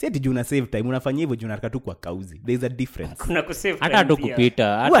hivyo si ati juu una save time, unafanya hivyo juu unataka tu kwa kauzi. There is a difference. Kuna kusave hata time tu pia.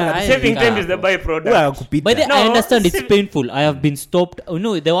 kupita Well, hata Saving haya time is the hapo. byproduct. Wewe kupita. But No, I understand it's save- painful. I have been stopped.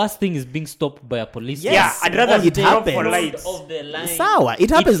 The worst thing is being stopped by a police. Yes. Yeah, I'd rather It stop happens. for lights. Of the line. Sawa, it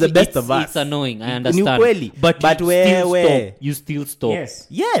happens the best of us. It's annoying. I Ni understand. ukweli. But But you where- still where? stop. You still stop. Yes.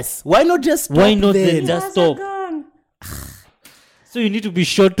 Yes, why not just stop Why not then? then just stop? So you need to be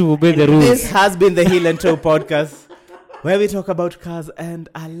sure to obey the rules. This has been the Heel and Toe podcast, where we talk about cars and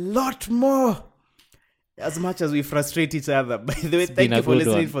a lot more. As much as we frustrate each other. By the way, thank been you a for good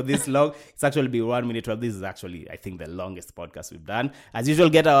listening one. for this long. It's actually been 1 minute 12. This is actually, I think, the longest podcast we've done. As usual,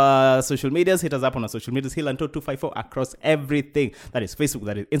 get our social medias. Hit us up on our social medias. Heel and Toe 254 across everything. That is Facebook,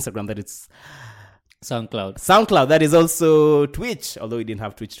 that is Instagram, that is SoundCloud, that is also Twitch, although we didn't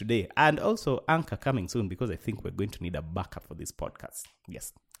have Twitch today. And also Anchor coming soon, because I think we're going to need a backup for this podcast.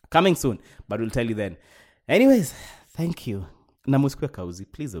 Yes, coming soon, but we'll tell you then. Anyways, thank you. Namuskwe Kauzi,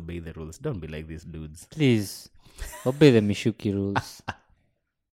 please obey the rules. Don't be like these dudes. Please obey the Mishuki rules.